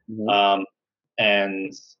personality. Mm-hmm.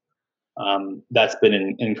 And that's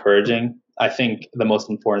been encouraging. I think the most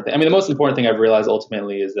important thing I've realized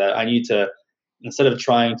ultimately is that I need to, instead of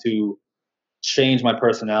trying to change my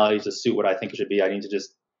personality to suit what I think it should be, I need to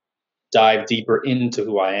just dive deeper into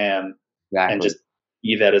who I am. Exactly. And just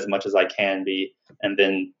be that as much as I can be. And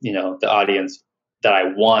then, the audience that I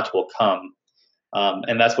want will come.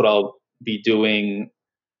 And that's what I'll be doing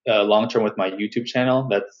long-term with my YouTube channel.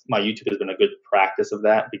 My YouTube has been a good practice of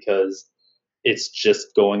that because it's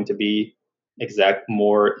just going to be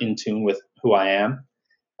more in tune with who I am.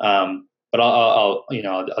 But I'll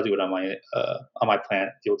do it on my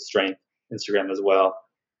Plant Fueled Strength Instagram as well,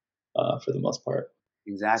 for the most part.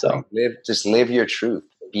 Exactly. So, live your truth.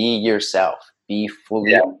 Be yourself. Be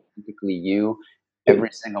fully authentically you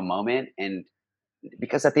every single moment. And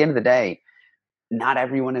because at the end of the day, not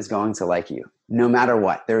everyone is going to like you, no matter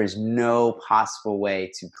what. There is no possible way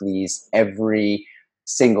to please every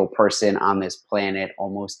single person on this planet,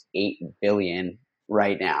 almost 8 billion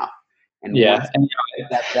right now. And once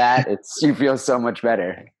you feel so much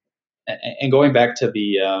better. And going back to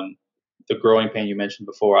the the growing pain you mentioned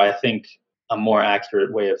before, I think a more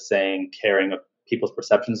accurate way of saying caring of people's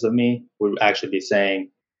perceptions of me would actually be saying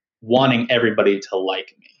wanting everybody to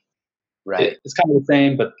like me. Right. It's kind of the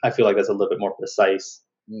same, but I feel like that's a little bit more precise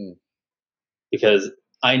because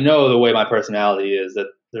I know the way my personality is that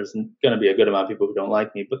there's going to be a good amount of people who don't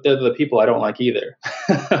like me, but they're the people I don't like either.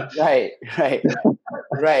 Right.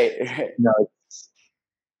 No,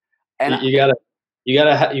 And you gotta.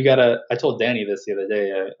 I told Danny this the other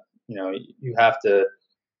day. You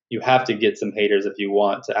have to get some haters if you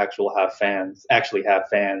want to actually have fans.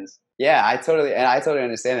 yeah, I totally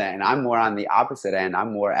understand that. And I'm more on the opposite end.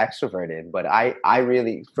 I'm more extroverted, but I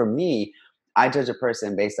really, for me, I judge a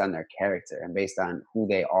person based on their character and based on who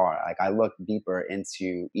they are. Like I look deeper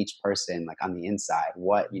into each person, like on the inside,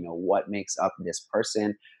 what makes up this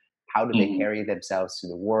person? How do they carry themselves to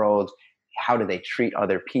the world? How do they treat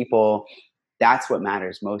other people? That's what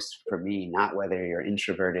matters most for me, not whether you're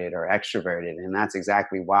introverted or extroverted. And that's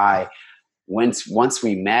exactly why once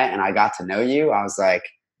we met and I got to know you, I was like,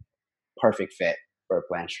 perfect fit for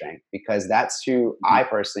Plant Strength, because that's who I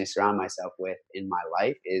personally surround myself with in my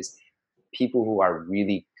life, is people who are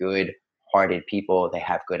really good hearted people. They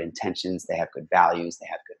have good intentions, they have good values, they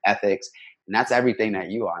have good ethics. And that's everything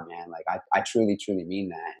that you are, man. Like I truly, truly mean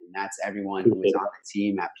that. And that's everyone who is on the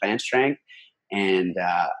team at Plant Strength. And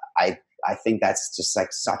I think that's just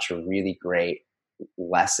like such a really great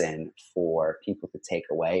lesson for people to take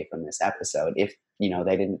away from this episode. If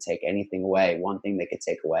they didn't take anything away, one thing they could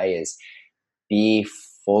take away is be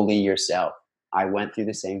fully yourself. I went through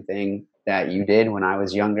the same thing that you did when I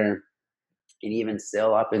was younger, and even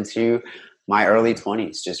still up into my early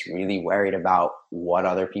 20s, just really worried about what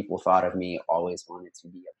other people thought of me, always wanted to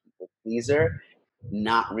be a people pleaser,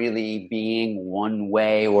 not really being one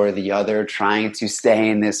way or the other, trying to stay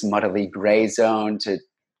in this muddly gray zone to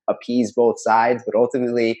appease both sides. But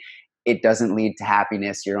ultimately, it doesn't lead to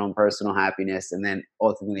happiness, your own personal happiness. And then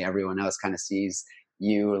ultimately everyone else kind of sees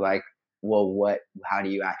you like, well, how do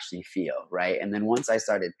you actually feel? Right. And then once I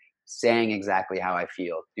started saying exactly how I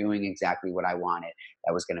feel, doing exactly what I wanted,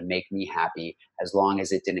 that was going to make me happy, as long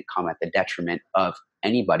as it didn't come at the detriment of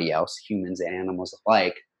anybody else, humans and animals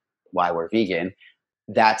alike, why we're vegan,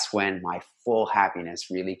 that's when my full happiness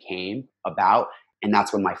really came about. And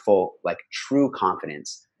that's when my full, like, true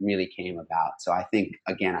confidence really came about. So I think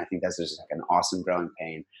that's just like an awesome growing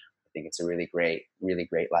pain. I think it's a really great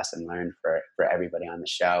lesson learned for everybody on the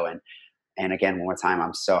show. And again, one more time,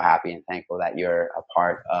 I'm so happy and thankful that you're a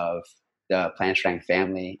part of the Plant Strength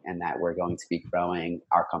family and that we're going to be growing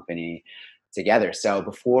our company together. So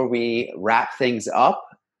before we wrap things up,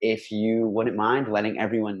 if you wouldn't mind letting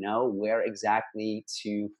everyone know where exactly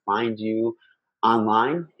to find you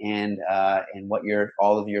online and what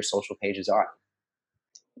all of your social pages are.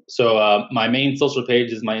 So my main social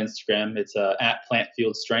page is my Instagram. It's at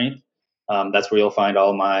Plantfield Strength. That's where you'll find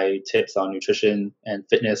all my tips on nutrition and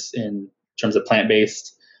fitness in terms of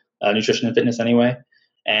plant-based nutrition and fitness anyway.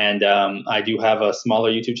 And I do have a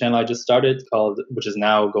smaller YouTube channel I just started which is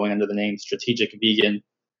now going under the name Strategic Vegan.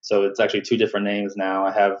 So it's actually two different names now.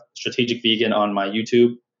 I have Strategic Vegan on my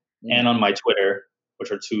YouTube and on my Twitter,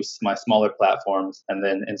 which are my smaller platforms, and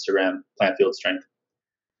then Instagram, Plantfield Strength.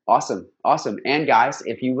 Awesome. And guys,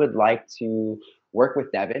 if you would like to work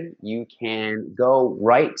with Devin, you can go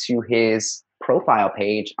right to his profile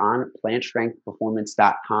page on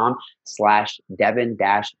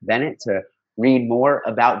plantstrengthperformance.com/Devin-Bennett to read more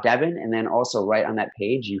about Devin. And then also right on that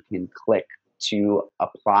page, you can click to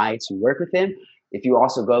apply to work with him. If you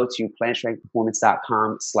also go to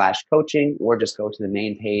plantstrengthperformance.com/coaching, or just go to the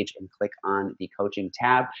main page and click on the coaching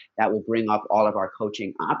tab, that will bring up all of our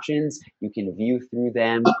coaching options. You can view through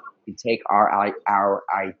them. You can take our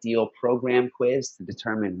ideal program quiz to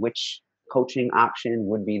determine which coaching option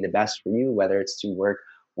would be the best for you, whether it's to work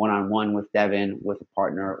one-on-one with Devin, with a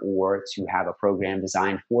partner, or to have a program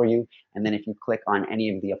designed for you. And then if you click on any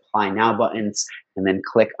of the apply now buttons and then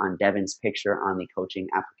click on Devin's picture on the coaching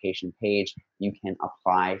application page, you can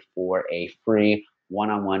apply for a free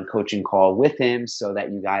one-on-one coaching call with him so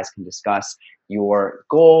that you guys can discuss your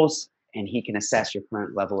goals and he can assess your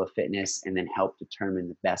current level of fitness and then help determine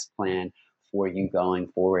the best plan for you going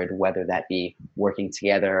forward, whether that be working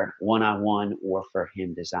together one-on-one or for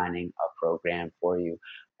him designing a program for you.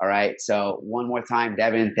 All right. So one more time,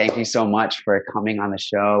 Devin, thank you so much for coming on the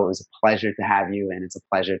show. It was a pleasure to have you, and it's a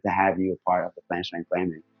pleasure to have you a part of the Plant Strength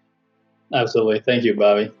family. Absolutely. Thank you,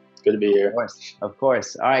 Bobby. It's good to be here. Of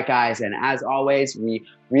course. All right, guys. And as always, we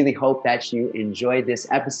really hope that you enjoyed this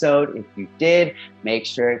episode. If you did, make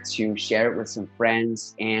sure to share it with some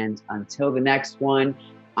friends. And until the next one,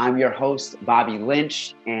 I'm your host, Bobby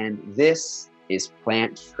Lynch, and this is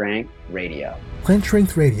Plant Strength Radio. Plant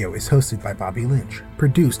Strength Radio is hosted by Bobby Lynch,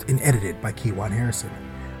 produced and edited by Kewan Harrison.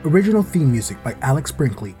 Original theme music by Alex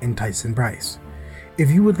Brinkley and Tyson Bryce. If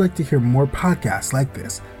you would like to hear more podcasts like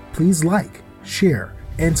this, please like, share,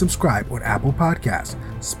 and subscribe on Apple Podcasts,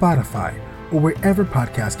 Spotify, or wherever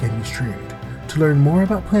podcasts can be streamed. To learn more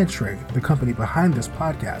about Plant Strength, the company behind this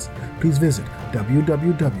podcast, please visit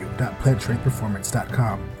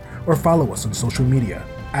www.plantstrengthperformance.com or follow us on social media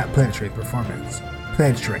at Plant Strength Performance.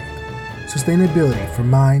 Plant Strength, sustainability for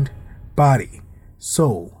mind, body,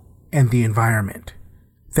 soul, and the environment.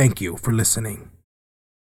 Thank you for listening.